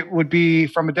 thinking it would be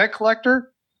from a debt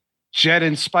collector, Jed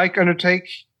and Spike undertake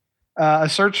a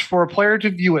search for a player to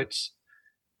view it.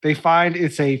 They find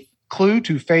it's a clue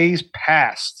to Faye's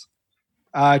past.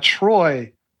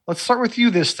 Troy, let's start with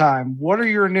you this time. What are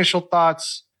your initial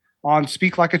thoughts on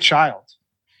Speak Like a Child?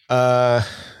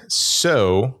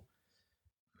 Speaking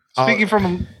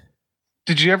from,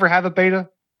 did you ever have a beta?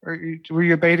 Or were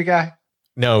you a beta guy?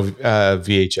 No,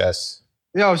 VHS.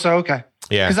 Oh, so okay.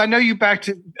 Yeah, because I know you backed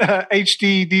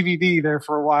HD DVD there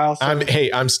for a while. So.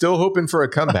 I'm still hoping for a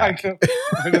comeback.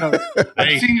 I know.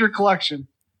 I've seen your collection.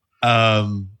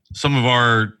 Some of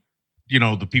our,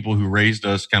 the people who raised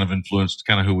us kind of influenced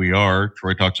kind of who we are.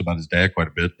 Troy talks about his dad quite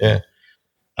a bit. Yeah.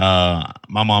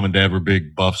 My mom and dad were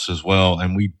big buffs as well,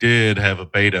 and we did have a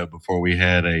beta before we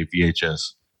had a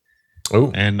VHS.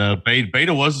 Oh, and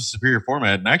beta was the superior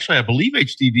format, and actually, I believe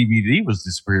HD DVD was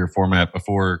the superior format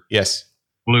before. Yes,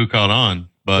 Blue caught on,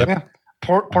 but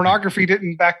pornography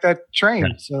didn't back that train.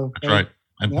 Yeah, so that's right,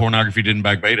 and pornography didn't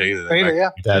back beta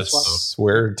either. That's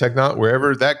where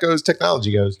wherever that goes,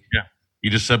 technology goes. Yeah, you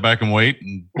just sit back and wait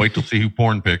to see who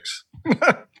porn picks.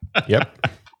 Yep.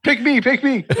 Pick me.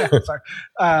 Yeah, sorry.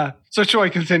 So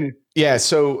Troy, continue. Yeah.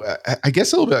 So I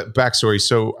guess a little bit backstory.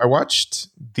 So I watched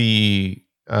the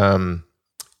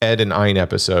Ed and Ein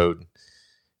episode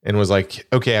and was like,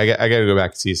 okay, I got to go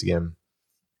back and see this again.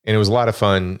 And it was a lot of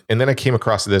fun. And then I came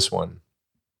across this one.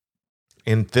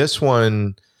 And this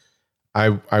one,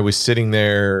 I was sitting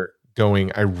there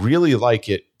going, I really like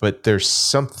it, but there's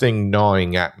something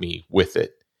gnawing at me with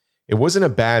it. It wasn't a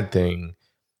bad thing.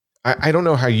 I don't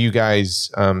know how you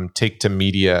guys take to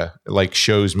media, like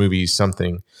shows, movies,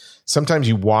 something. Sometimes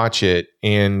you watch it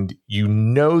and you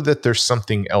know that there's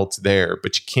something else there,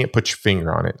 but you can't put your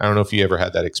finger on it. I don't know if you ever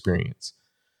had that experience.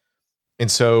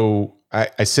 And so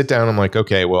I sit down, I'm like,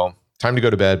 okay, well, time to go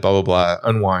to bed, blah, blah, blah,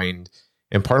 unwind.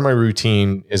 And part of my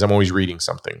routine is I'm always reading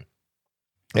something.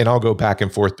 And I'll go back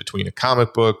and forth between a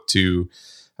comic book to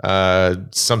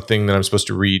something that I'm supposed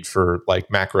to read for like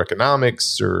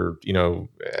macroeconomics or,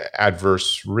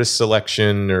 adverse risk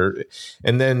selection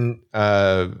and then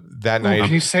that night.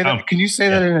 Can you say that? Can you say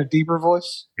that in a deeper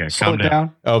voice? Yeah, slow it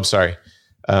down. Oh, I'm sorry.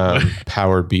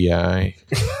 Power BI,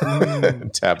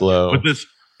 Tableau.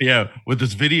 With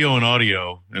this video and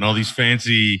audio and all these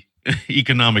fancy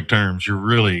economic terms, you're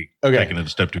really taking it a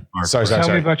step too far. Sorry. Tell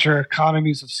me about your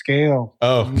economies of scale.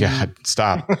 Oh God,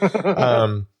 stop.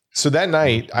 So that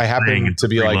night I happened to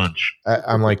be like,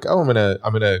 I'm like, oh,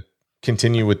 I'm gonna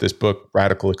continue with this book,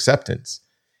 Radical Acceptance,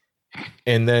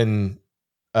 and then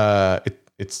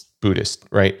it's Buddhist,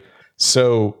 right?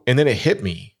 So, and then it hit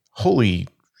me, holy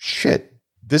shit,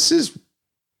 this is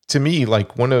to me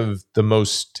like one of the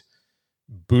most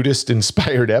Buddhist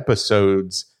inspired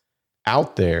episodes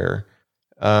out there.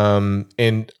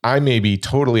 And I may be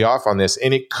totally off on this,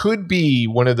 and it could be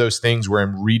one of those things where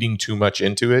I'm reading too much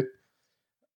into it.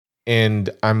 And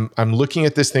I'm looking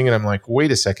at this thing and I'm like,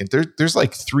 wait a second, there's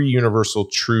like 3 universal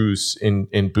truths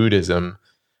in Buddhism.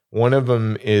 One of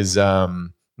them is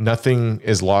nothing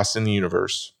is lost in the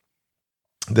universe.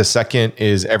 The second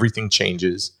is everything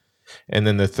changes. And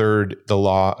then the third, the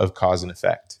law of cause and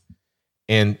effect.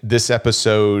 And this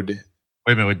episode...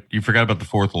 Wait a minute, you forgot about the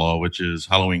 4th law, which is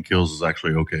Halloween Kills is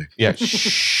actually okay. Yeah,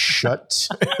 shut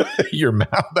your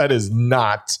mouth. That is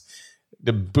not...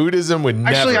 The Buddhism would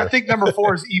never. Actually, I think number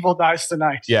 4 is Evil Dies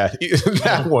Tonight. Yeah,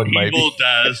 that one might be. Evil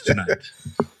Dies Tonight.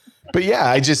 But yeah,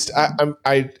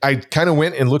 I kind of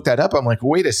went and looked that up. I'm like,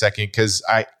 wait a second, because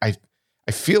I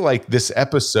feel like this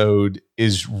episode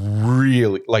is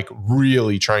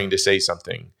really trying to say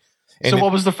something. And so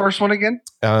what was the first one again?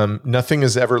 Nothing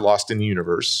is ever lost in the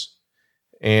universe,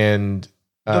 and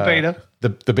The beta.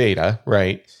 The beta,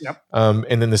 right? Yep.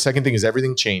 And then the second thing is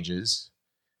everything changes.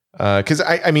 Because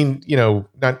I mean,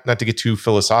 not to get too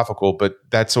philosophical, but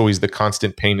that's always the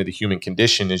constant pain of the human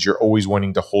condition is you're always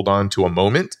wanting to hold on to a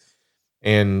moment.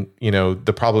 And,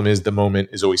 the problem is the moment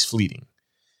is always fleeting.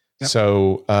 Yep.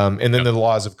 So, and then the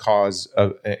laws of cause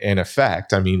and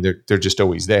effect, I mean, they're just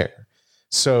always there.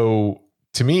 So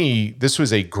to me, this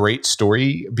was a great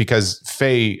story because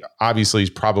Faye obviously is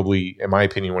probably, in my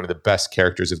opinion, one of the best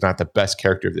characters, if not the best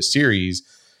character of the series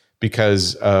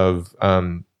because of,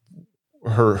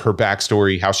 her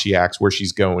backstory, how she acts, where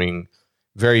she's going,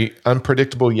 very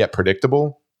unpredictable yet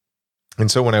predictable. And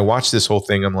so when I watch this whole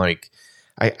thing, I'm like,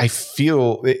 I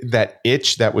feel that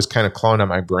itch that was kind of clawing at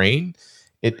my brain.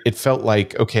 It felt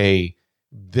like, okay,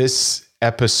 this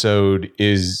episode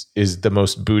is the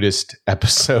most Buddhist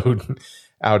episode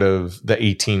out of the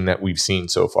 18 that we've seen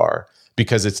so far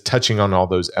because it's touching on all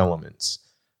those elements.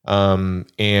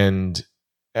 And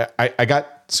I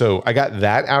got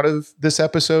that out of this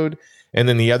episode. And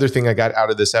then the other thing I got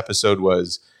out of this episode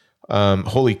was,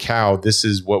 holy cow, this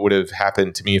is what would have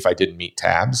happened to me if I didn't meet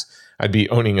Tabs. I'd be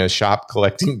owning a shop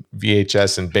collecting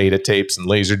VHS and beta tapes and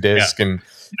Laserdisc and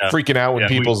freaking out when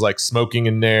people's like smoking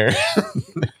in there.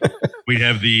 We'd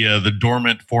have the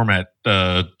dormant format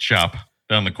shop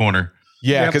down the corner.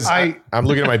 Yeah, because I'm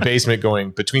looking at my basement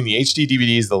going, between the HD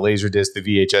DVDs, the Laserdisc, the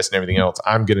VHS, and everything else,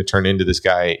 I'm going to turn into this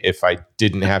guy if I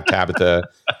didn't have Tabitha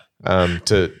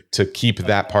to keep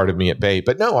that part of me at bay.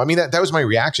 But no, I mean, that was my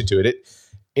reaction to it.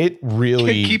 It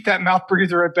really keep that mouth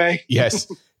breather at bay. Yes,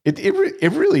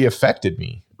 it really affected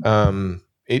me.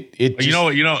 It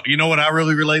just, you know what I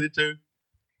really related to?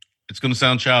 It's going to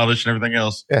sound childish and everything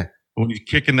else. Yeah, when he's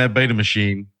kicking that beta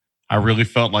machine, I really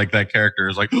felt like that character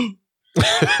is like,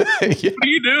 what are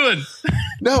you doing?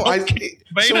 No,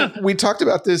 so we talked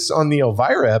about this on the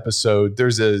Elvira episode.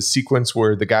 There's a sequence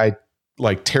where the guy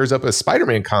like tears up a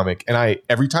Spider-Man comic, and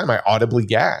every time I audibly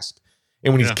gasp.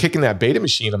 And when he's kicking that beta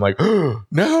machine, I'm like, oh,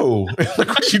 no, like,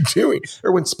 what are you doing?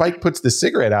 Or when Spike puts the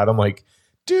cigarette out, I'm like,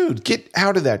 dude, get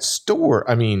out of that store.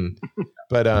 I mean,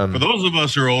 but for those of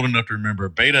us who are old enough to remember,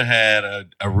 Beta had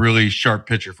a really sharp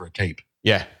picture for a tape.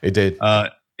 Yeah, it did.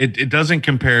 It doesn't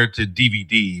compare to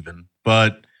DVD even,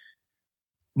 but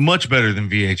much better than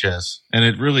VHS. And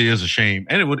it really is a shame.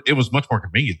 And it was much more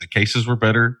convenient. The cases were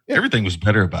better. Yeah. Everything was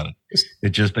better about it. It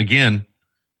just, again,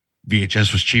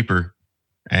 VHS was cheaper.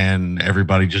 And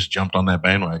everybody just jumped on that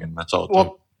bandwagon. That's all it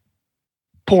took.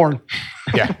 Porn.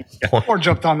 Yeah. Porn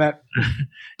jumped on that.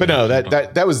 But no,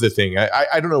 that was the thing.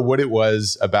 I don't know what it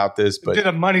was about this, but did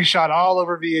a money shot all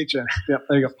over VHS. Yep,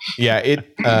 there you go.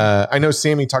 Yeah, I know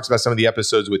Sammy talks about some of the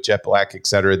episodes with Jet Black, et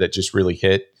cetera, that just really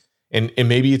hit. And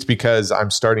maybe it's because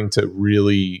I'm starting to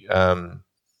really, I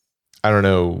don't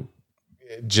know,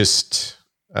 just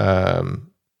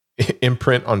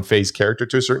imprint on Faye's character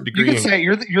to a certain degree. You can say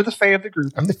you're the Faye of the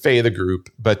group. I'm the Faye of the group,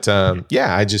 but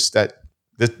yeah, I just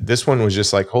this one was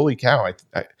just like, holy cow!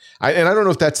 I don't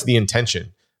know if that's the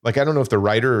intention. Like, I don't know if the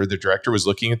writer or the director was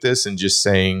looking at this and just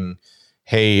saying,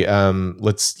 hey,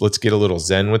 let's get a little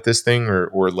zen with this thing,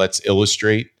 or let's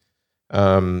illustrate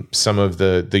some of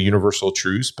the universal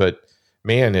truths. But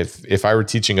man, if I were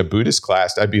teaching a Buddhist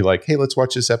class, I'd be like, hey, let's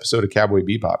watch this episode of Cowboy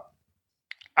Bebop.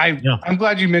 I'm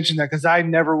glad you mentioned that because I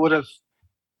never would have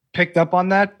picked up on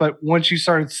that. But once you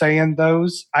started saying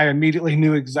those, I immediately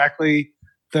knew exactly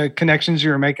the connections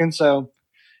you were making. So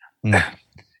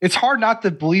it's hard not to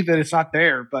believe that it's not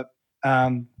there. But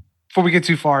before we get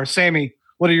too far, Sammy,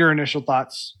 what are your initial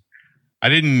thoughts? I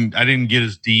didn't get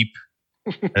as deep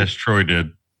as Troy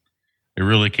did. It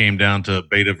really came down to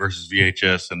beta versus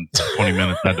VHS, and 20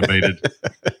 minutes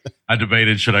I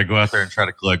debated, should I go out there and try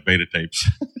to collect beta tapes?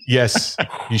 Yes,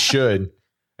 you should.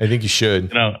 I think you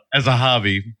should. As a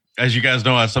hobby, as you guys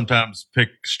know, I sometimes pick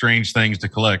strange things to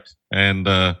collect. And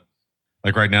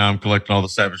like right now, I'm collecting all the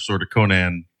Savage Sword of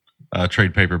Conan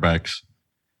trade paperbacks.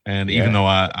 And even though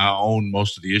I own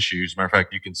most of the issues, matter of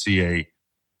fact, you can see a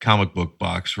comic book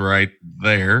box right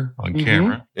there on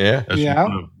camera. Yeah. That's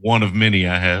one of many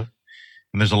I have.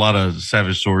 And there's a lot of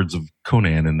Savage Swords of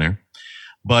Conan in there.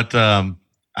 But I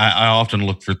often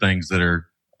look for things that are,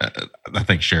 I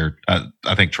think shared.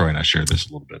 I think Troy and I share this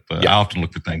a little bit, but I often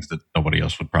look for things that nobody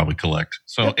else would probably collect.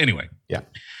 So anyway. Yeah.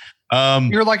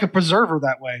 You're like a preserver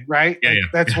that way, right? Yeah,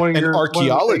 That's one of an your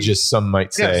archaeologist, some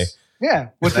might say. Yes. Yeah,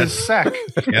 with his sack.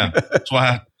 Yeah, that's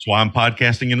why I'm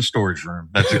podcasting in a storage room.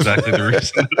 That's exactly the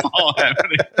reason it's all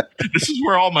happening. This is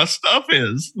where all my stuff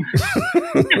is.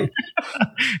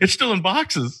 It's still in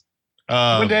boxes.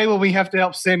 One day when we have to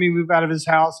help Sammy move out of his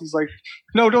house, he's like,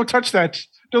 "No, don't touch that.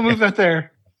 Don't move that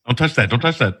there. Don't touch that. Don't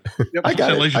touch that. Yep. I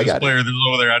got it. I got player it. that's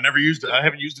over there. I never used it. I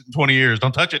haven't used it in 20 years.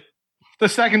 Don't touch it." The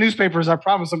stack of newspapers. I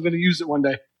promise I'm going to use it one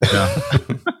day. Yeah.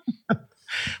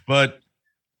 But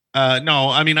no,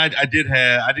 I mean, I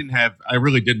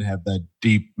really didn't have that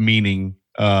deep meaning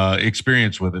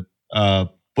experience with it.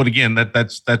 But again,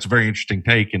 that's a very interesting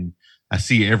take, and I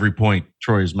see every point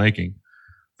Troy is making.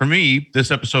 For me, this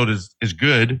episode is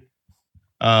good.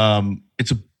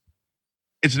 It's an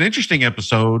interesting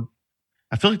episode.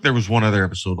 I feel like there was one other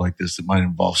episode like this that might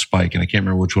involve Spike, and I can't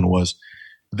remember which one it was.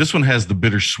 But this one has the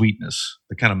bittersweetness,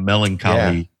 the kind of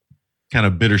melancholy, kind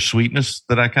of bittersweetness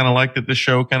that I kind of like that this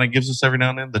show kind of gives us every now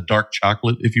and then. The dark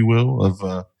chocolate, if you will, of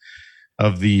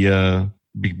the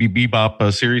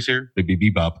Bebop series here.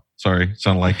 Bebop. Sorry,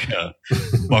 sound like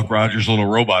Buck Rogers' little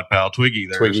robot pal Twiggy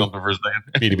there or something for his name.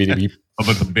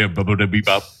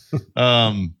 Bebop.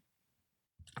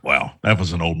 Wow, that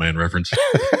was an old man reference.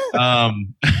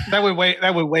 That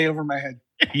went way over my head.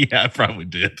 Yeah, I probably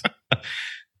did.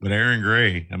 But Aaron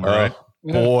Gray, am I right?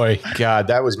 Boy, God,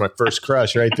 that was my first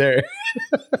crush right there.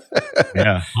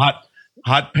 Yeah,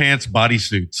 hot pants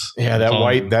bodysuits. Yeah,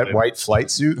 that white flight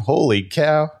suit. Holy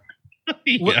cow!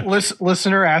 Yeah.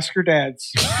 Listener, ask your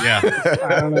dads. Yeah,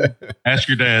 I don't know. Ask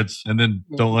your dads, and then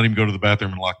don't let him go to the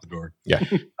bathroom and lock the door. Yeah.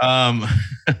 I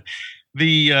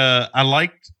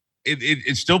liked it.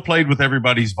 It still played with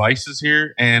everybody's vices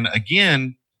here, and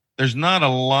again, there's not a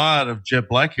lot of Jet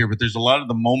Black here, but there's a lot of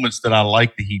the moments that I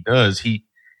like that he does. He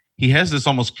has this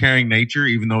almost caring nature,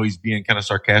 even though he's being kind of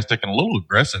sarcastic and a little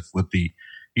aggressive with you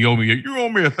owe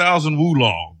me 1,000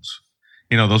 woolongs,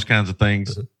 those kinds of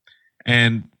things. Mm-hmm.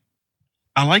 And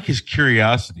I like his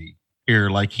curiosity here.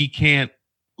 Like he can't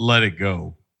let it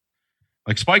go.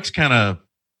 Like Spike's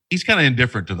he's kind of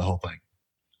indifferent to the whole thing.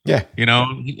 Yeah.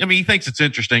 He thinks it's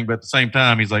interesting, but at the same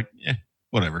time, he's like,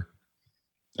 whatever.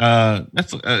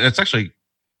 That's actually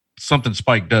something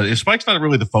Spike does. If Spike's not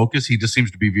really the focus, he just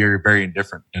seems to be very, very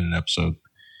indifferent in an episode.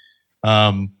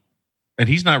 And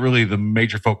he's not really the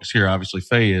major focus here. Obviously,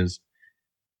 Faye is.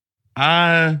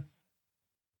 I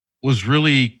was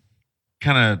really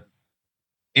kind of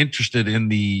interested in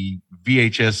the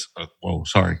VHS.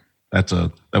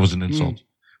 That was an insult.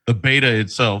 The beta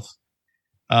itself,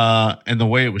 and the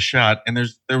way it was shot. And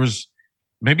there was.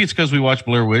 Maybe it's because we watched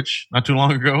Blair Witch not too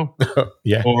long ago.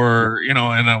 Yeah. Or,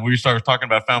 and we started talking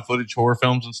about found footage horror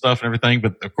films and stuff and everything.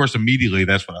 But of course, immediately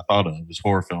that's what I thought of was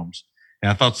horror films.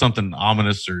 And I thought something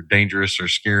ominous or dangerous or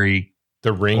scary.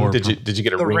 The Ring. Did you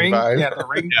get a Ring vibe? Yeah, The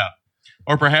Ring. Yeah.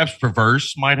 Or perhaps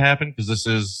perverse might happen because this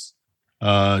is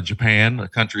Japan, a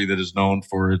country that is known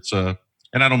for its, and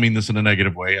I don't mean this in a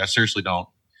negative way. I seriously don't.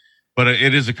 But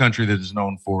it is a country that is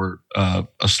known for a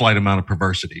slight amount of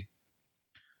perversity.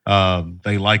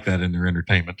 They like that in their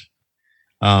entertainment.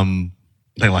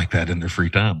 They like that in their free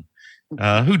time.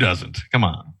 Who doesn't? Come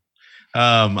on.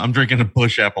 I'm drinking a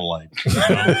Bush Apple Light.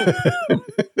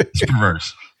 It's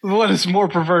perverse. What is more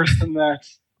perverse than that?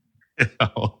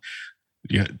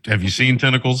 Yeah. Have you seen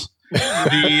Tentacles? But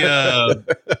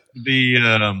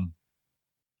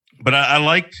I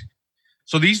liked.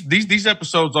 So these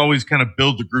episodes always kind of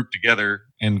build the group together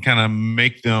and kind of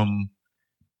make them.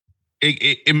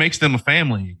 It makes them a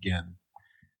family again.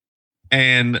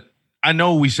 And I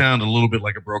know we sound a little bit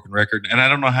like a broken record, and I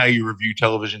don't know how you review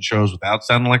television shows without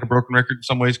sounding like a broken record in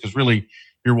some ways, because really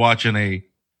you're watching a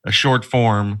short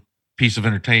form piece of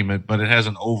entertainment, but it has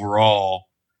an overall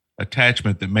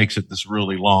attachment that makes it this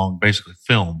really long, basically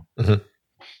film. Mm-hmm.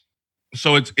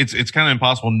 So it's kind of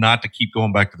impossible not to keep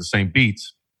going back to the same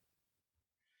beats.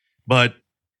 But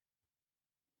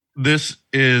this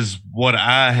is what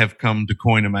I have come to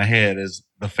coin in my head as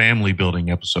the family building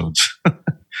episodes.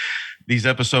 These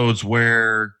episodes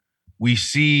where we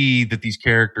see that these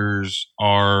characters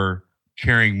are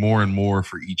caring more and more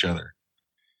for each other.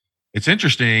 It's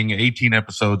interesting, 18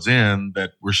 episodes in,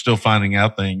 that we're still finding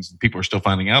out things and people are still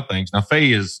finding out things. Now,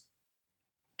 Faye is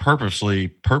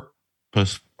purposely,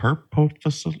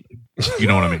 you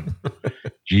know what I mean?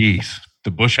 Jeez,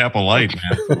 the Bush Apple Light,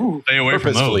 man. Ooh, stay away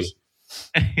from those.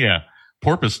 Yeah,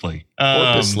 porpoisely.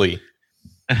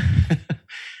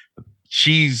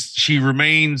 She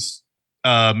remains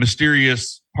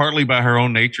mysterious partly by her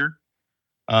own nature,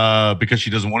 because she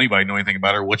doesn't want anybody to know anything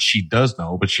about her. What she does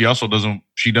know, but she also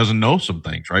doesn't know some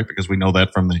things, right? Because we know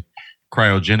that from the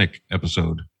cryogenic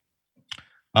episode.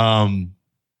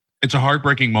 It's a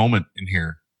heartbreaking moment in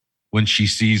here when she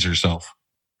sees herself.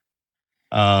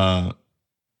 I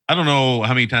don't know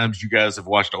how many times you guys have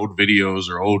watched old videos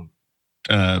or old.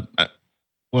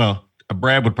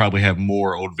 Brad would probably have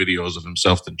more old videos of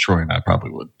himself than Troy and I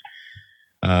probably would.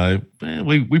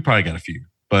 We probably got a few,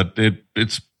 but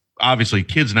it's obviously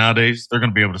kids nowadays, they're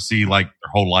going to be able to see like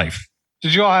their whole life.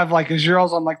 Did you all have like, is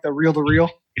yours on like the reel to reel?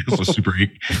 It's a Super 8.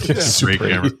 Super 8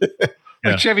 camera.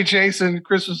 Like Chevy Chase and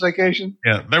Christmas Vacation?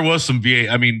 Yeah, there was some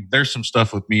there's some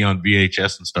stuff with me on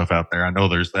VHS and stuff out there. I know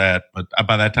there's that, but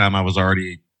by that time I was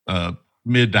already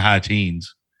mid to high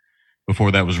teens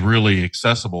before that was really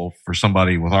accessible for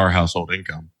somebody with our household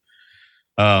income.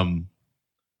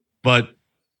 But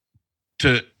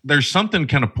there's something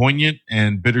kind of poignant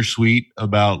and bittersweet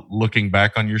about looking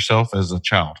back on yourself as a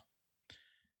child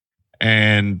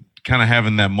and kind of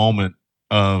having that moment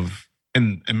of,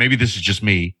 and maybe this is just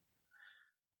me,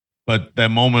 but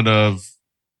that moment of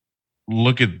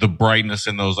look at the brightness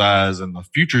in those eyes and the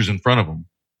future's in front of them.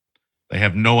 They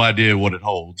have no idea what it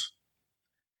holds.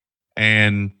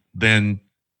 And then,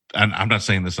 and I'm not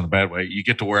saying this in a bad way, you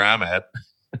get to where I'm at.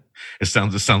 It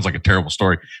sounds like a terrible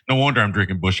story. No wonder I'm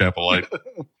drinking Busch Apple Light.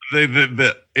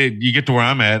 You get to where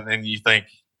I'm at and you think,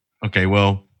 okay,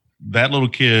 well, that little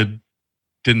kid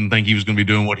didn't think he was going to be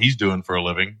doing what he's doing for a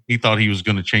living. He thought he was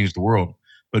going to change the world.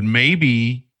 But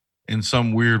maybe in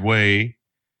some weird way,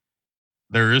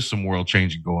 there is some world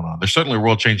changing going on. There's certainly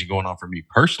world changing going on for me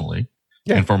personally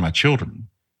and for my children.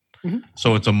 Mm-hmm.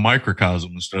 So it's a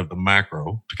microcosm instead of the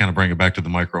macro, to kind of bring it back to the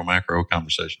micro-macro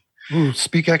conversation. Ooh,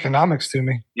 speak economics to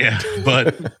me. Yeah,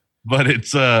 but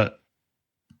it's I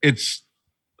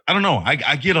don't know.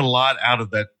 I get a lot out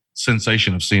of that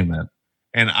sensation of seeing that.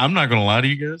 And I'm not going to lie to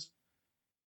you guys.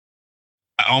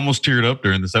 I almost teared up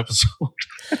during this episode.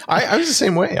 I was the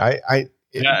same way.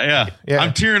 Yeah.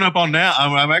 I'm tearing up on now.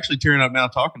 I'm actually tearing up now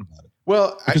talking about it.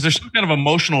 Well, because there's some kind of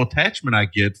emotional attachment I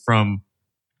get from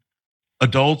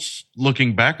adults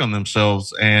looking back on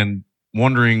themselves and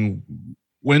wondering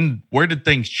where did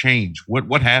things change?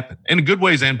 What happened in good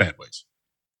ways and bad ways?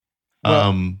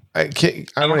 Well, I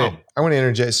want to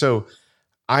interject. So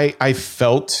I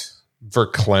felt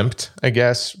verklempt, I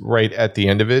guess, right at the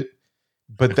end of it.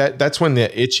 But that's when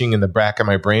the itching in the back of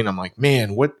my brain, I'm like,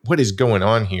 man, what is going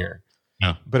on here?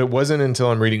 Yeah. But it wasn't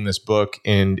until I'm reading this book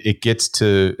and it gets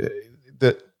to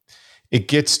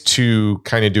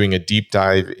kind of doing a deep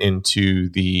dive into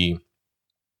the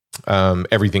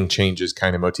everything changes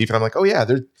kind of motif. And I'm like, oh yeah,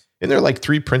 there like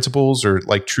 3 principles or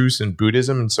like truths in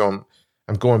Buddhism. And so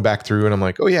I'm going back through and I'm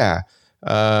like, oh yeah,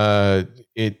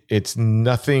 it's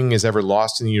nothing is ever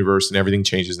lost in the universe and everything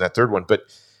changes in that third one. But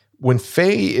when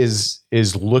Faye is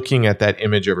looking at that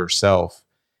image of herself,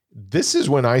 this is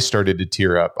when I started to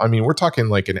tear up. I mean, we're talking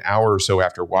like an hour or so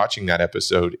after watching that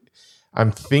episode.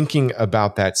 I'm thinking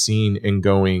about that scene and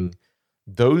going,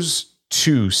 those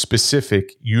 2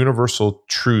 specific universal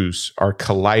truths are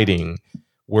colliding,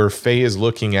 where Faye is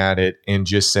looking at it and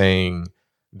just saying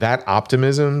that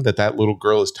optimism that little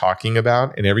girl is talking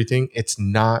about and everything, it's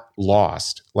not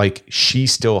lost. Like, she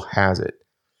still has it.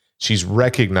 She's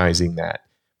recognizing that.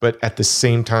 But at the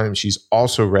same time, she's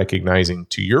also recognizing,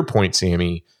 to your point,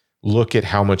 Sammy, look at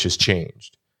how much has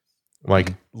changed.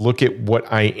 Like, look at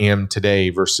what I am today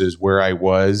versus where I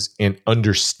was, and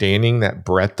understanding that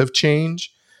breadth of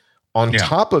change on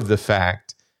top of the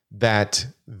fact that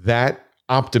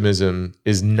optimism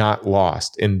is not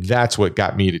lost. And that's what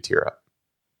got me to tear up.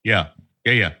 Yeah.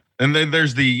 And then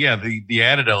there's the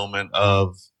added element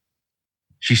of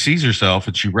she sees herself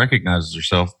and she recognizes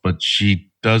herself, but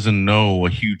she doesn't know a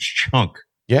huge chunk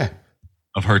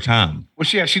of her time. Well,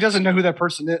 she doesn't know who that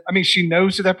person is. I mean, she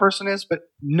knows who that person is, but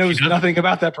knows nothing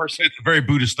about that person. It's a very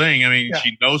Buddhist thing. I mean,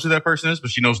 she knows who that person is,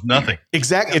 but she knows nothing.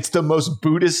 Exactly. It's the most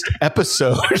Buddhist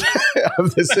episode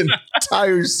of this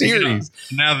entire series.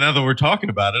 Now that we're talking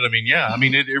about it, I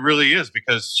mean, it really is,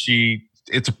 because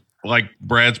it's like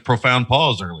Brad's profound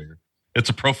pause earlier. It's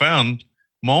a profound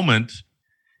moment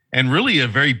and really a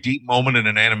very deep moment in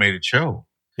an animated show.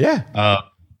 Yeah.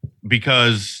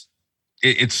 Because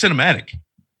it's cinematic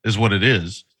is what it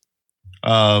is.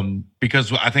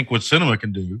 Because I think what cinema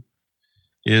can do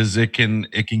is it can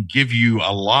give you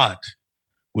a lot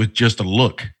with just a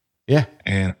look. Yeah.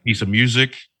 And a piece of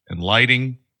music and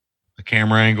lighting, a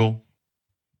camera angle.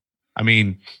 I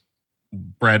mean,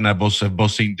 Brad and I have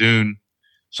both seen Dune.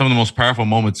 Some of the most powerful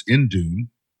moments in Dune,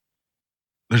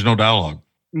 there's no dialogue.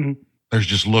 Mm-hmm. There's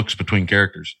just looks between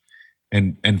characters.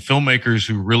 And filmmakers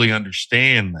who really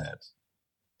understand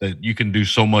that you can do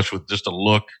so much with just a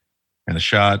look and a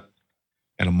shot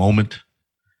and a moment.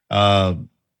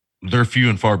 They're few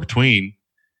and far between.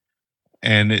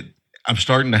 And I'm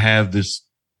starting to have this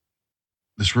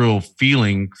this real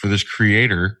feeling for this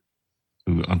creator,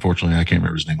 who unfortunately I can't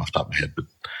remember his name off the top of my head, but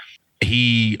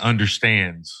he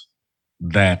understands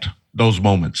those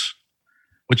moments,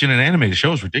 which in an animated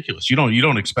show is ridiculous. You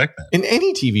don't expect that In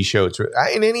any TV show,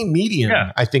 in any medium.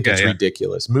 Yeah. I think it's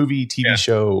ridiculous. Movie, TV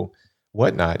show,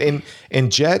 whatnot.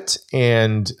 And Jet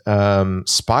and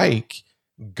Spike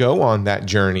go on that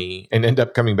journey and end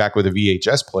up coming back with a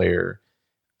VHS player.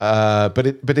 But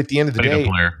at the end of the day,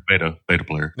 beta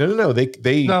player. No, they get get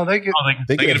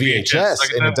a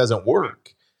VHS and it doesn't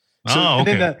work. So,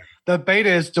 okay. And then the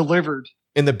beta is delivered.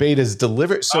 And the beta is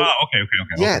delivered. So okay.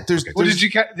 Yeah, Well, did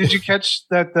you catch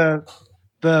that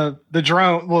the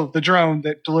drone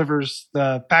that delivers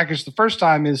the package the first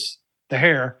time is the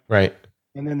hare, right?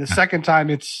 And then the second time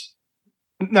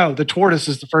the tortoise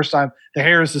is the first time. The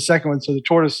hare is the second one. So the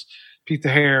tortoise beat the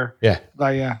hare. Yeah.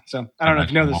 So I don't know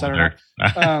if you know this. I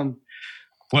don't know.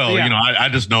 Well, I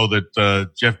just know that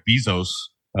Jeff Bezos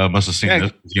must have seen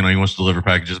this. He wants to deliver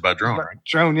packages by drone. Right?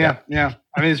 Drone, yeah.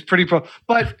 I mean, it's pretty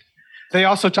but they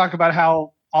also talk about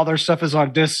how all their stuff is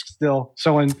on disc still.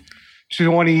 So in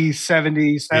 2077,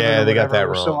 they got that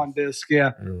wrong. Still on disc,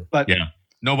 yeah. But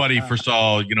nobody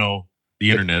foresaw,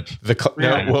 the internet,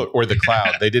 or the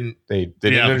cloud. They didn't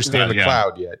understand the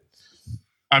cloud yet.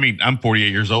 I mean, I'm 48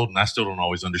 years old and I still don't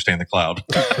always understand the cloud.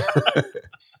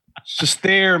 It's just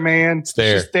there, man. It's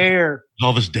just there.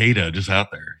 All this data just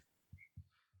out there.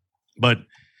 But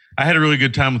I had a really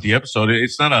good time with the episode.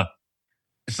 It's not a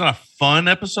fun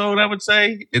episode, I would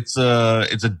say. It's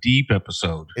a deep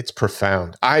episode. It's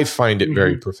profound. I find it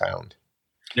very profound.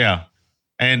 Yeah.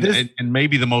 And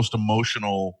maybe the most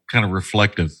emotional, kind of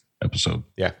reflective episode.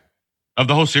 Yeah. Of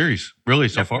the whole series, really,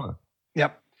 so far.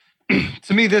 Yep.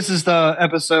 To me, this is the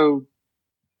episode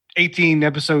 18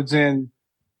 episodes in.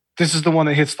 This is the one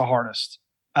that hits the hardest.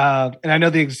 And I know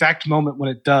the exact moment when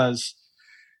it does.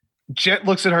 Jet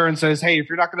looks at her and says, "Hey, if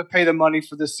you're not going to pay the money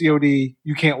for this COD,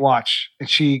 you can't watch." And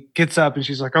she gets up and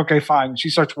she's like, "Okay, fine." And she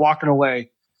starts walking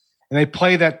away. And they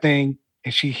play that thing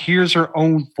and she hears her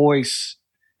own voice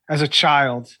as a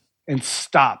child and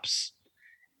stops.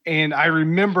 And I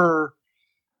remember,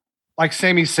 like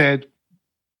Sammy said,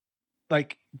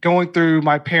 like going through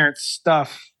my parents'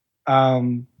 stuff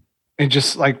and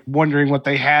just like wondering what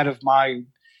they had of mine.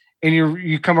 And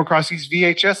you come across these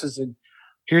VHSs and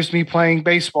here's me playing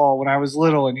baseball when I was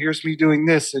little, and here's me doing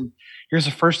this, and here's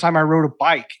the first time I rode a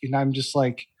bike. And I'm just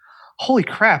like, holy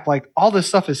crap, like all this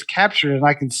stuff is captured and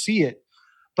I can see it.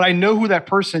 But I know who that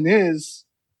person is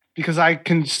because I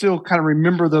can still kind of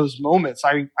remember those moments.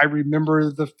 I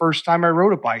remember the first time I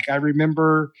rode a bike. I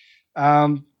remember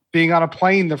being on a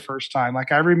plane the first time.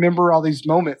 Like I remember all these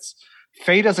moments.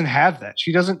 Faye doesn't have that.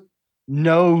 She doesn't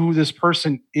know who this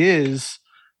person is.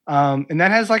 And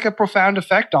that has like a profound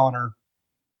effect on her.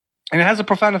 And it has a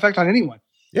profound effect on anyone.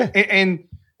 Yeah. And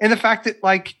the fact that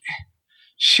like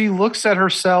she looks at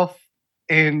herself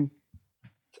and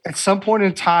at some point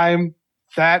in time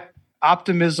that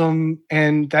optimism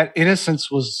and that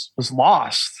innocence was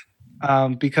lost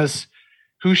because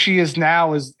who she is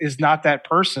now is not that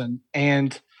person.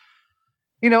 And,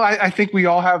 I think we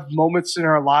all have moments in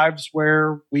our lives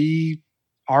where we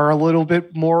are a little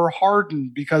bit more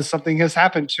hardened because something has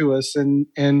happened to us and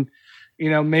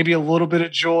maybe a little bit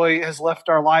of joy has left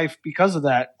our life because of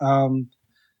that.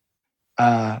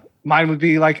 Mine would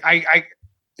be like,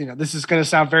 this is going to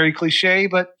sound very cliche,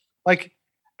 but like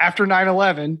after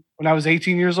 9/11, when I was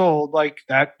 18 years old, like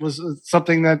that was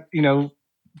something that,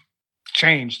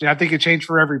 changed. And I think it changed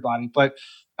for everybody. But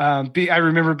I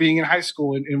remember being in high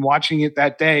school and watching it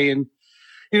that day. And,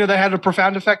 that had a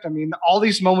profound effect. I mean, all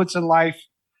these moments in life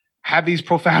have these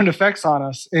profound effects on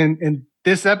us. And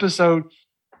this episode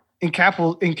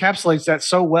encapsulates that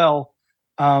so well.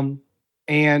 And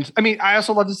I mean, I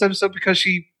also love this episode because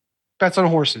she bets on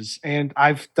horses, and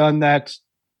I've done that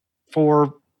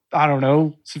for, I don't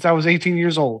know, since I was 18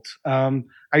 years old. I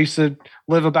used to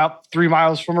live about 3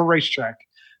 miles from a racetrack.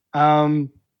 And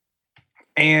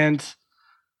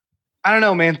I don't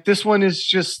know, man, this one is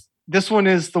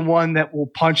the one that will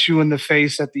punch you in the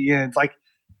face at the end. Like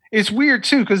it's weird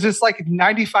too, because it's like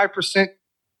 95%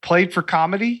 played for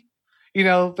comedy.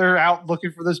 They're out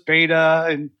looking for this beta,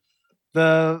 and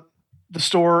the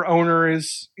store owner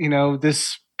is,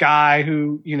 this guy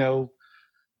who,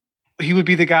 he would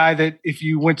be the guy that if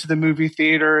you went to the movie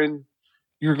theater and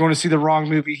you're going to see the wrong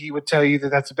movie, he would tell you that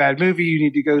that's a bad movie. You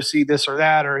need to go see this or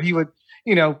that. Or he would,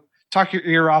 talk your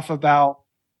ear off about,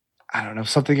 I don't know,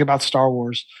 something about Star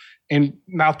Wars and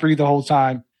mouth breathe the whole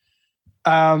time.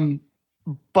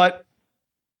 But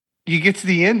you get to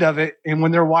the end of it, and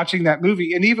when they're watching that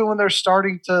movie, and even when they're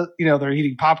starting to, they're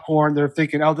eating popcorn, they're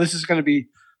thinking, oh, this is going to be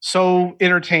so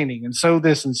entertaining and so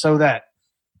this and so that.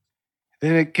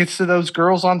 Then it gets to those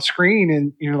girls on screen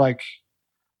and you're like,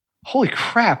 holy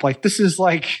crap, like this is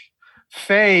like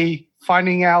Faye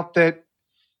finding out that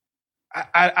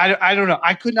I don't know.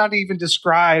 I could not even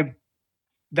describe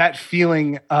that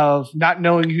feeling of not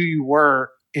knowing who you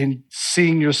were and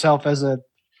seeing yourself as a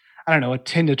 10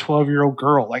 to 12-year-old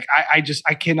girl. Like I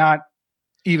cannot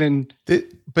even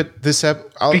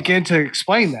begin to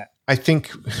explain that. I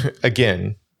think,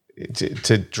 again,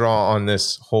 to draw on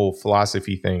this whole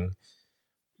philosophy thing,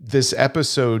 this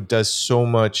episode does so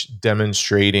much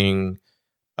demonstrating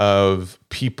of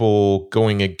people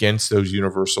going against those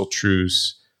universal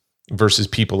truths versus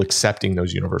people accepting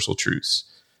those universal truths.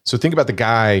 So think about the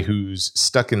guy who's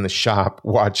stuck in the shop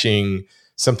watching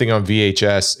something on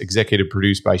VHS, executive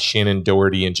produced by Shannon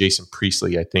Doherty and Jason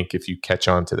Priestley, I think, if you catch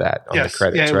on to that on the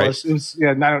credits, right? It was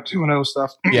 90210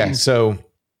 stuff. Yeah, so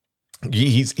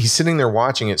he's sitting there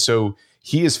watching it. So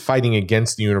he is fighting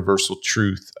against the universal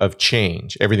truth of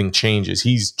change. Everything changes.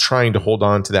 He's trying to hold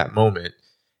on to that moment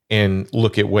and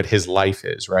look at what his life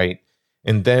is, right?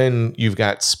 And then you've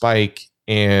got Spike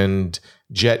and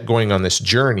Jet going on this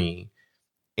journey,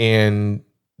 and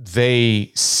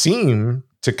they seem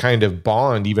to kind of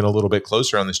bond even a little bit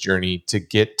closer on this journey to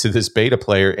get to this beta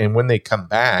player. And when they come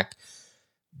back,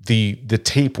 the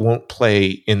tape won't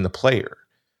play in the player.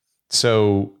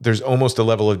 So there's almost a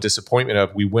level of disappointment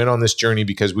of, we went on this journey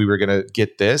because we were going to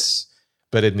get this,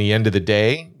 but in the end of the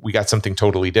day, we got something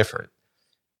totally different.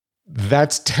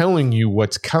 That's telling you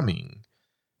what's coming.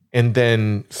 And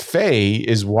then Faye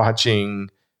is watching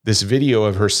this video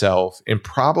of herself and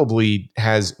probably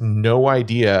has no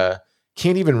idea,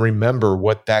 can't even remember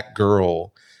what that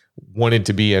girl wanted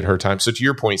to be at her time. So to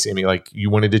your point, Sammy, like, you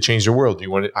wanted to change the world.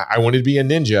 I wanted to be a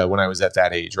ninja when I was at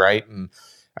that age, right? And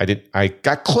I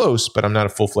got close, but I'm not a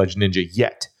full-fledged ninja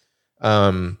yet.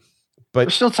 But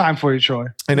there's still time for you, Troy.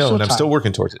 I know, and I'm still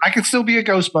working towards it. I can still be a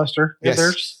Ghostbuster.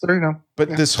 Yes. But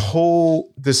yeah. this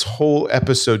whole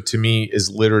episode to me is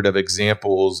littered of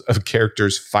examples of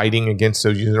characters fighting against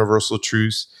those universal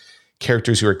truths,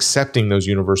 characters who are accepting those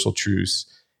universal truths,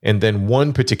 and then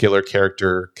one particular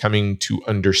character coming to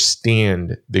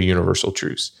understand the universal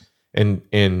truths.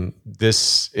 And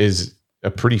this is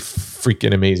a pretty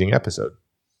freaking amazing episode.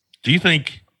 Do you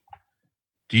think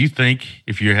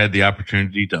if you had the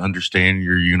opportunity to understand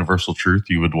your universal truth,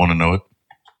 you would want to know it?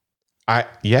 I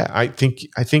think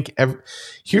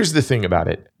here's the thing about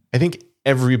it. I think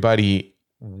everybody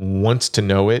wants to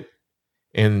know it,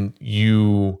 and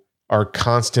you are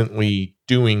constantly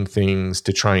doing things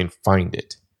to try and find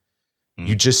it.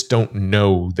 You just don't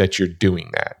know that you're doing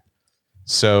that.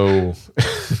 So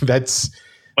that's.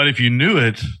 But if you knew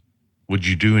it, would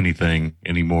you do anything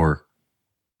anymore?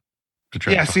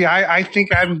 I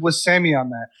think I'm with Sammy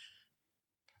on that.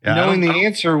 Yeah, knowing the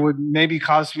answer would maybe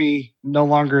cause me no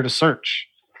longer to search.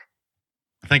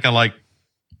 I think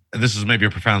this is maybe a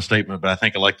profound statement, but I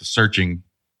think I like the searching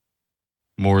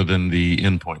more than the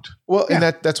endpoint. Well, yeah.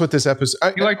 And that's what this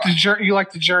episode. You like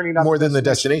the journey, not more than the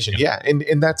destination. Yeah,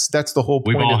 and that's the whole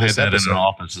point. We've all of this had that episode. in an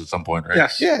office at some point, right?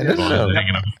 Yes. Yeah. No.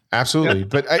 Absolutely. Yeah.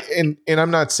 But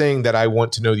I'm not saying that I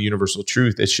want to know the universal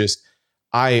truth. It's just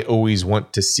I always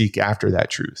want to seek after that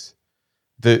truth.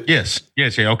 Yes. Yeah.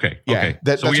 Okay. Yeah, okay.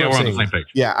 That's we're what I'm on saying. The same page.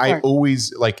 Yeah. I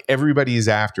always, like, everybody is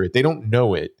after it. They don't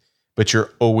know it, but you're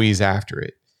always after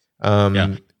it.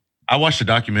 Yeah. I watched a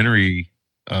documentary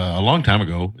a long time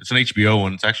ago. It's an HBO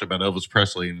one. It's actually about Elvis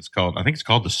Presley, and I think it's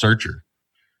called The Searcher,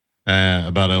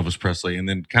 about Elvis Presley. And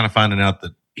then kind of finding out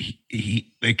that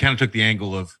they kind of took the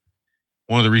angle of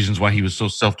one of the reasons why he was so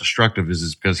self-destructive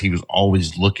is because he was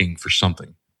always looking for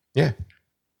something. Yeah.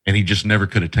 And he just never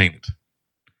could attain it.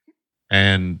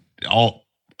 And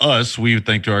we would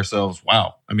think to ourselves,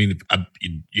 wow, I mean,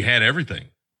 you had everything.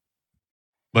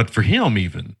 But for him,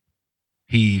 even,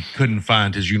 he couldn't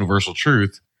find his universal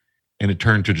truth, and it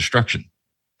turned to destruction.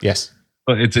 Yes.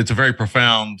 But it's a very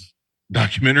profound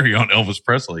documentary on Elvis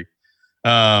Presley.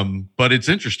 But it's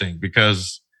interesting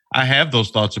because I have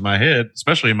those thoughts in my head,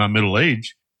 especially in my middle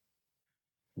age.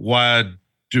 Why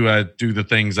do I do the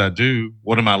things I do?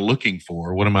 What am I looking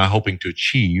for? What am I hoping to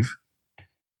achieve?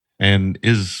 And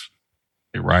is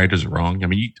it right? Is it wrong? I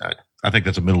mean, I think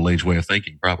that's a middle-aged way of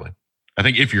thinking, probably. I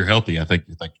think if you're healthy, I think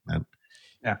you're thinking that.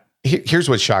 Yeah. Here's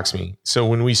what shocks me. So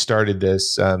when we started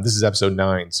this is episode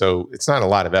 9. So it's not a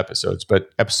lot of episodes,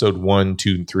 but episode 1,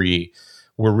 2, and 3,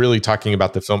 we're really talking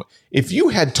about the film. If you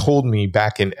had told me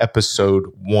back in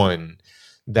episode 1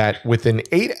 that within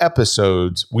 8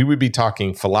 episodes, we would be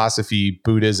talking philosophy,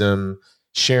 Buddhism,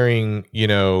 sharing,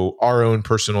 our own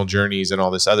personal journeys and all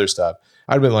this other stuff,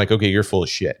 I'd have been like, okay, you're full of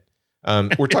shit.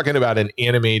 We're talking about an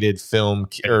animated film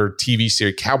or TV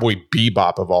series, Cowboy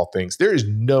Bebop of all things. There is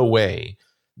no way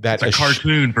that it's a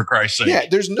cartoon, for Christ's sake. Yeah,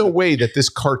 there's no way that this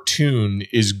cartoon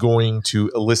is going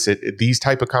to elicit these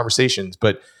type of conversations.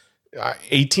 But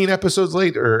 18 episodes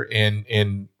later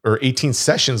or 18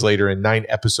 sessions later and 9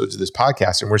 episodes of this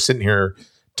podcast, and we're sitting here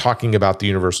talking about the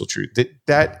universal truth.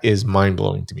 That is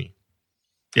mind-blowing to me.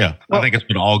 Yeah, well, I think it's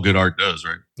what all good art does,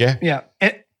 right? Yeah. Yeah.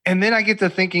 And then I get to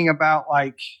thinking about,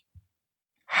 like,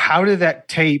 how did that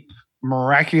tape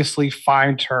miraculously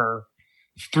find her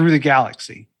through the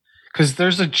galaxy? Because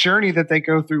there's a journey that they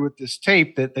go through with this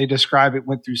tape that they describe. It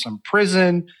went through some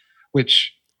prison,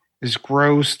 which is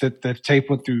gross that the tape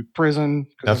went through prison.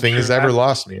 Nothing is ever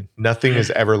lost, man. Nothing is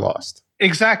ever lost.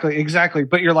 Exactly.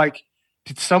 But you're like,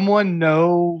 did someone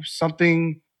know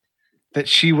something that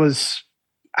she was,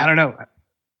 I don't know,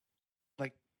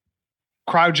 like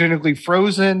cryogenically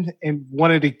frozen and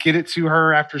wanted to get it to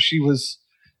her after she was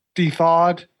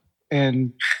thawed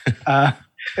and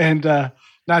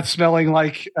not smelling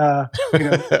like oh,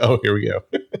 here we go.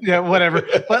 Yeah, whatever.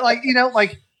 But like,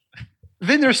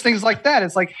 then there's things like that.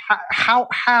 It's like how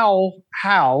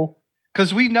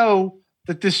because we know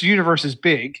that this universe is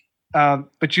big,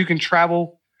 but you can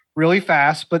travel really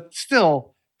fast, but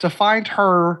still to find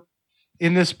her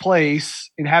in this place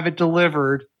and have it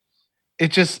delivered,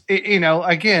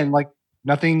 again, like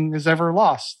nothing is ever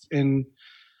lost. And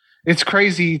it's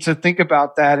crazy to think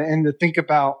about that and to think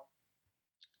about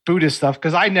Buddhist stuff,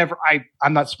 because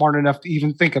I'm not smart enough to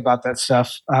even think about that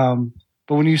stuff.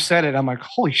 But when you said it, I'm like,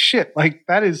 holy shit, like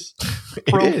that is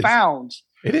profound.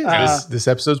 It is. This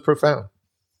episode's profound.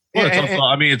 Well,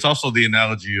 it's also the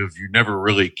analogy of you never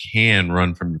really can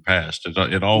run from your past.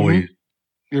 It always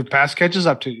your past catches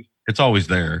up to you. It's always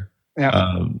there.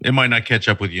 Yeah. It might not catch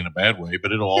up with you in a bad way,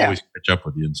 but it'll always catch up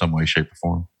with you in some way, shape, or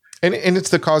form. And it's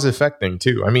the cause effect thing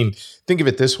too. I mean, think of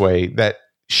it this way: that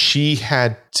she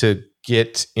had to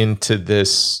get into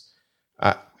this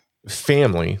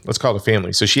family. Let's call it a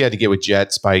family. So she had to get with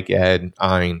Jet, Spike, Ed,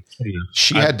 Ein.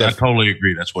 I totally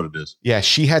agree. That's what it is. Yeah,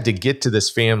 she had to get to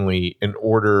this family in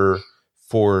order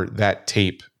for that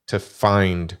tape to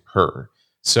find her.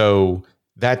 So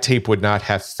that tape would not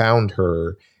have found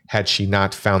her had she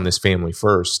not found this family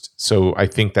first. So I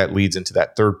think that leads into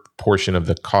that third portion of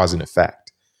the cause and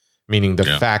effect, meaning the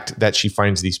fact that she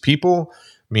finds these people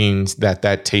means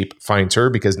that tape finds her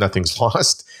because nothing's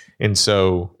lost. And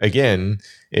so again,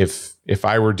 if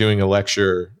I were doing a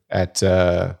lecture at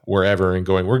wherever and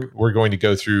going, we're going to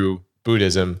go through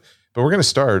Buddhism, but we're going to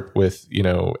start with,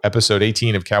 episode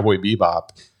 18 of Cowboy Bebop.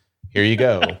 Here you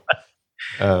go.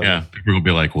 People will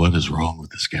be like, what is wrong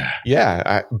with this guy?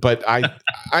 Yeah. But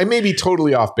I may be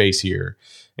totally off base here.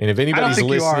 And if anybody's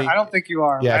listening, I don't think you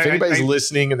are. Yeah, if anybody's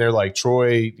listening and they're like,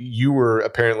 Troy, you were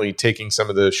apparently taking some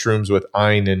of the shrooms with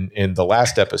Ein in the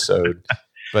last episode.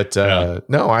 But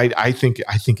no, I think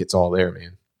it's all there,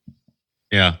 man.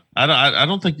 Yeah, I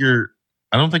don't think you're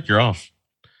off.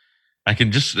 I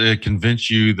can just convince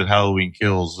you that Halloween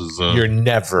Kills is. You're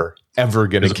never ever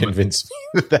going to convince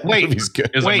me that movie's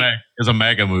good. Is a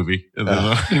MAGA movie.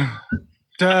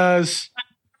 Does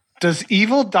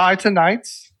evil die tonight?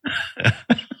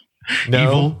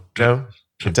 No,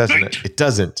 it doesn't. It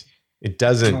doesn't. It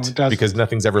doesn't because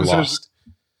nothing's ever lost.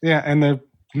 Yeah, and they're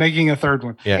making a third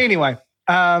one. Yeah. Anyway,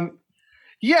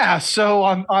 so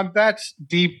on that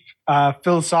deep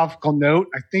philosophical note,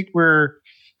 I think we're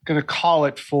going to call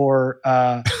it for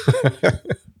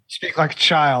Speak Like a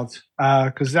Child,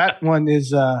 because that one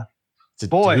is it's a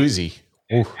doozy.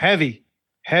 Heavy.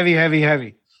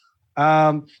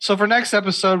 So for next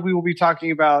episode, we will be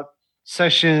talking about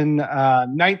session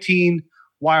 19,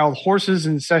 Wild Horses,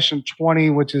 and session 20,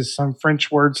 which is some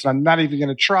French words that I'm not even going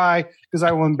to try because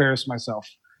I will embarrass myself.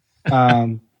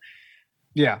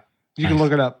 Yeah, you can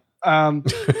look it up.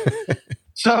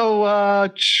 So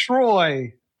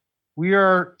Troy, we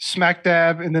are smack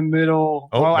dab in the middle.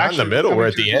 Oh, well, not in the middle. We're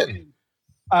at the end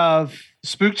of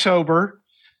Spooktober.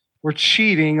 We're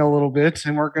cheating a little bit,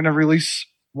 and we're going to release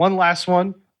one last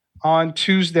one on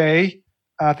Tuesday.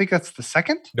 I think that's the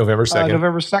 2nd? November 2nd.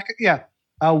 November 2nd, yeah.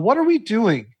 What are we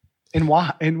doing and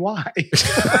why?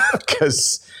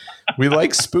 Because we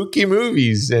like spooky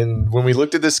movies. And when we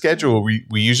looked at the schedule, we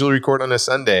usually record on a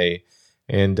Sunday.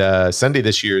 And Sunday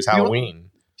this year is Halloween.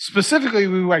 Specifically,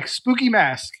 we like Spooky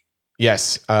Mask.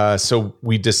 Yes. So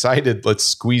we decided let's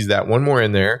squeeze that one more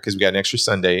in there because we got an extra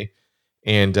Sunday.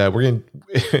 And we're going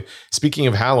to, speaking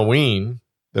of Halloween,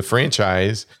 the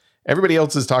franchise, everybody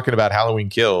else is talking about Halloween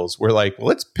Kills. We're like, well,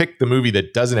 let's pick the movie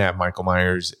that doesn't have Michael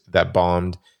Myers that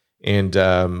bombed and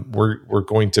we're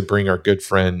going to bring our good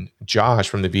friend Josh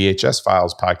from the VHS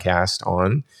Files podcast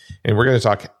on, and we're going to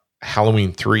talk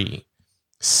Halloween 3,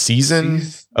 Season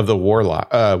of the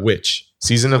Witch.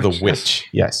 Season of the Witch.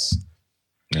 Yes.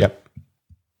 Yep.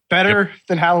 Better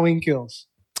than Halloween Kills.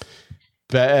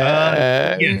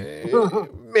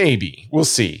 Maybe. We'll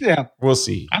see. Yeah. We'll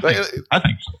see. I think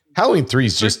so. Halloween 3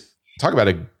 is just, talk about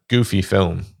a goofy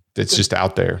film that's just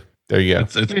out there. There you go.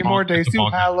 It's 3 more days to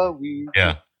Halloween.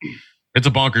 Yeah. It's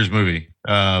a bonkers movie.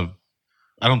 I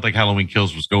don't think Halloween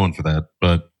Kills was going for that,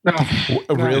 but No.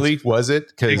 Really? Was it?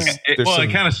 Because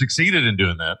it kind of succeeded in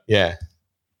doing that, yeah.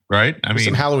 right? I There's mean,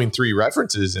 some Halloween 3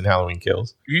 references in Halloween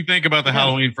Kills. if you think about the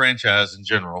Halloween franchise in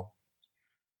general,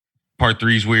 Part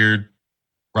 3 is weird.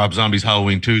 Rob Zombie's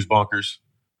Halloween 2 is bonkers.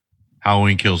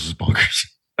 Halloween Kills is bonkers.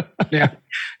 Yeah.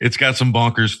 It's got some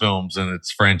bonkers films in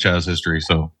its franchise history.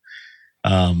 So,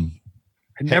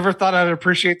 I never thought I'd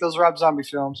appreciate those Rob Zombie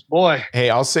films. Boy. Hey,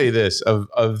 I'll say this,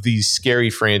 of these scary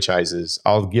franchises,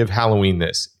 I'll give Halloween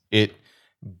this. It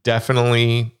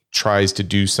definitely tries to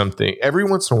do something. Every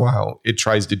once in a while, it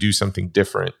tries to do something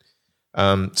different.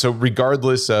 So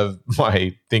regardless of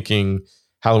my thinking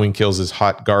Halloween Kills is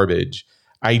hot garbage,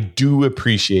 I do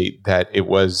appreciate that it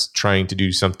was trying to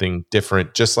do something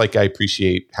different, just like I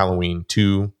appreciate Halloween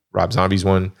 2, Rob Zombie's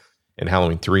one, and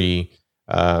Halloween 3,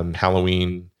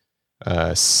 Halloween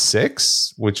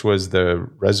 6, which was the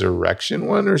resurrection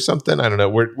one or something. I don't know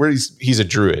where he's a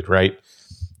druid, right?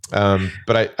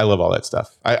 But I love all that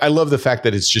stuff. I love the fact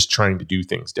that it's just trying to do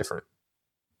things different.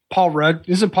 Paul Rudd.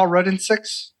 Isn't Paul Rudd in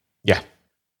 6? Yeah.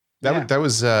 That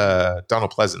was Donald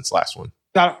Pleasant's last one.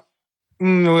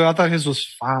 No, I thought his was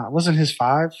 5. Wasn't his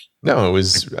 5? No, it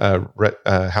was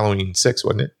Halloween 6,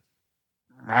 wasn't it?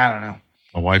 I don't know.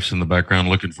 my wife's in the background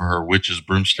looking for her witch's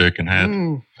broomstick and hat.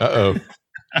 Uh-oh.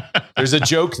 There's a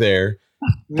joke there,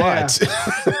 Yeah.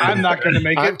 but I'm not going to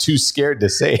make I'm it. too scared to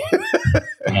say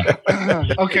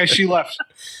it. Okay, she left.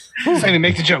 Sammy,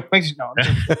 make the joke. Make the, no, I'm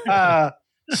joking.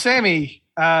 Sammy,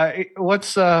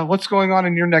 what's going on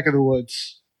in your neck of the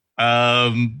woods?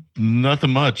 Nothing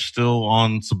much. Still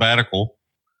on sabbatical,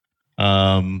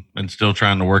 and still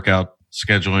trying to work out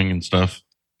scheduling and stuff.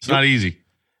 It's not easy.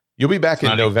 You'll be back in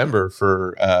not November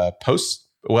for post.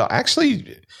 Well,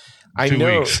 actually, I 2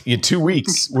 know. weeks. Yeah, 2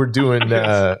 weeks. We're doing.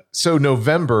 So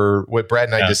November, what Brad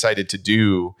and I Yeah. decided to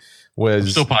do I'm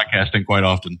was still podcasting quite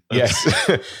often.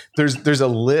 yes. there's a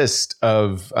list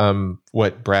of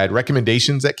what Brad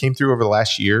recommendations that came through over the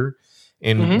last year,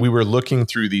 and Mhm. we were looking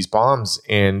through these bombs,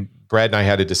 and Brad and I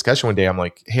had a discussion one day. I'm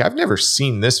like, hey, I've never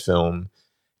seen this film,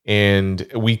 and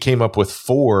we came up with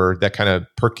 4 that kind of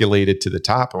percolated to the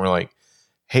top, and we're like,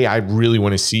 hey, I really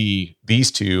want to see these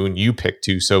 2, and you picked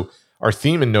 2. So our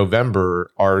theme in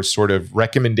November are sort of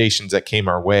recommendations that came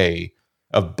our way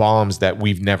of bombs that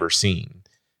we've never seen.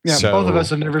 Yeah, So- both of us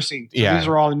have never seen. So Yeah. these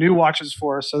are all the new watches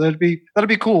for us. So that'll be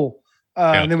cool.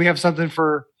 Yeah. And then we have something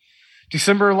for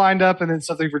December lined up, and then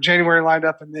something for January lined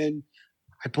up, and then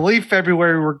I believe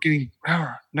February we're getting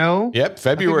no. Yep,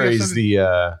 February is something-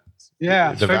 the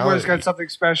Yeah, The February's Valley- got something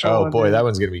special. oh and boy, then that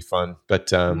one's gonna be fun.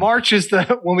 But March is the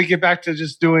when we get back to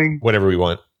just doing. whatever we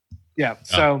want. Yeah.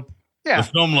 So yeah. The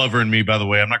film lover in me, by the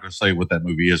way, I'm not going to say what that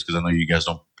movie is because I know you guys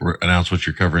don't announce what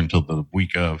you're covering until the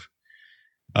week of.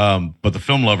 But the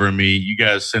film lover in me, you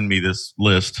guys send me this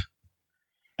list,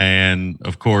 and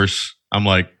of course, I'm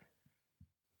like,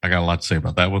 I got a lot to say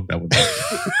about that one. That one.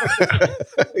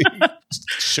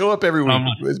 Show up every week.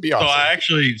 It'd be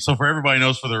awesome. So for everybody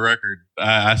knows, for the record,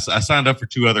 I signed up for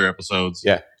 2 other episodes.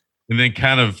 Yeah. And then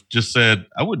kind of just said,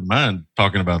 I wouldn't mind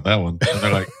talking about that one. And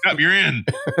they're like, yep, you're in.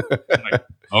 I'm like,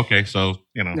 okay, so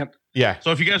Yep. Yeah.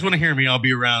 So if you guys want to hear me, I'll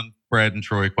be around Brad and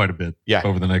Troy quite a bit. Yeah.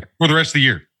 for the rest of the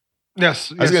year.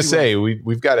 Yes. I was gonna say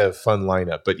we've got a fun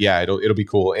lineup, but yeah, it'll be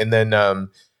cool. And then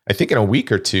I think in a week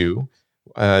or two,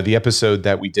 the episode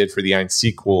that we did for the Ein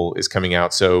sequel is coming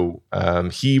out. So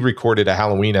he recorded a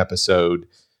Halloween episode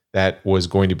that was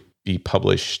going to be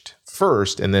published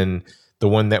first, and then the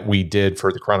one that we did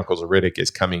for the Chronicles of Riddick is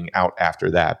coming out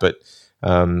after that. But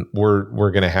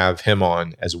we're gonna have him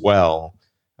on as well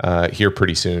here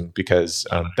pretty soon because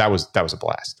that was a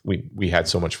blast. We had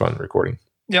so much fun recording.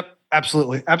 Yep,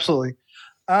 absolutely.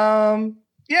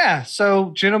 Yeah.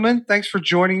 So, gentlemen, thanks for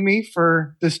joining me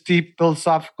for this deep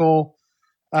philosophical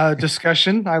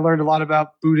discussion. I learned a lot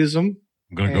about Buddhism.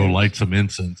 I'm going to go And- light some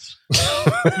incense,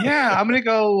 Yeah, I'm gonna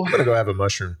go. I'm gonna go have a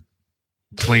mushroom.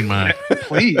 clean my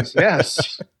Please,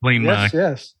 yes, clean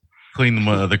yes. clean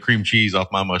the cream cheese off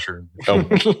my mushroom. Oh.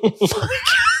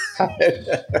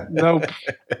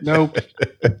 Nope.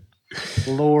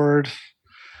 Lord.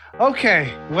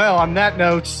 Okay. Well, on that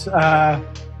note,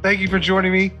 Thank you for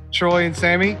joining me, Troy and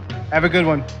Sammy. Have a good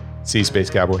one. See you, Space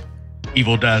Cowboy.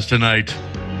 Evil dies tonight.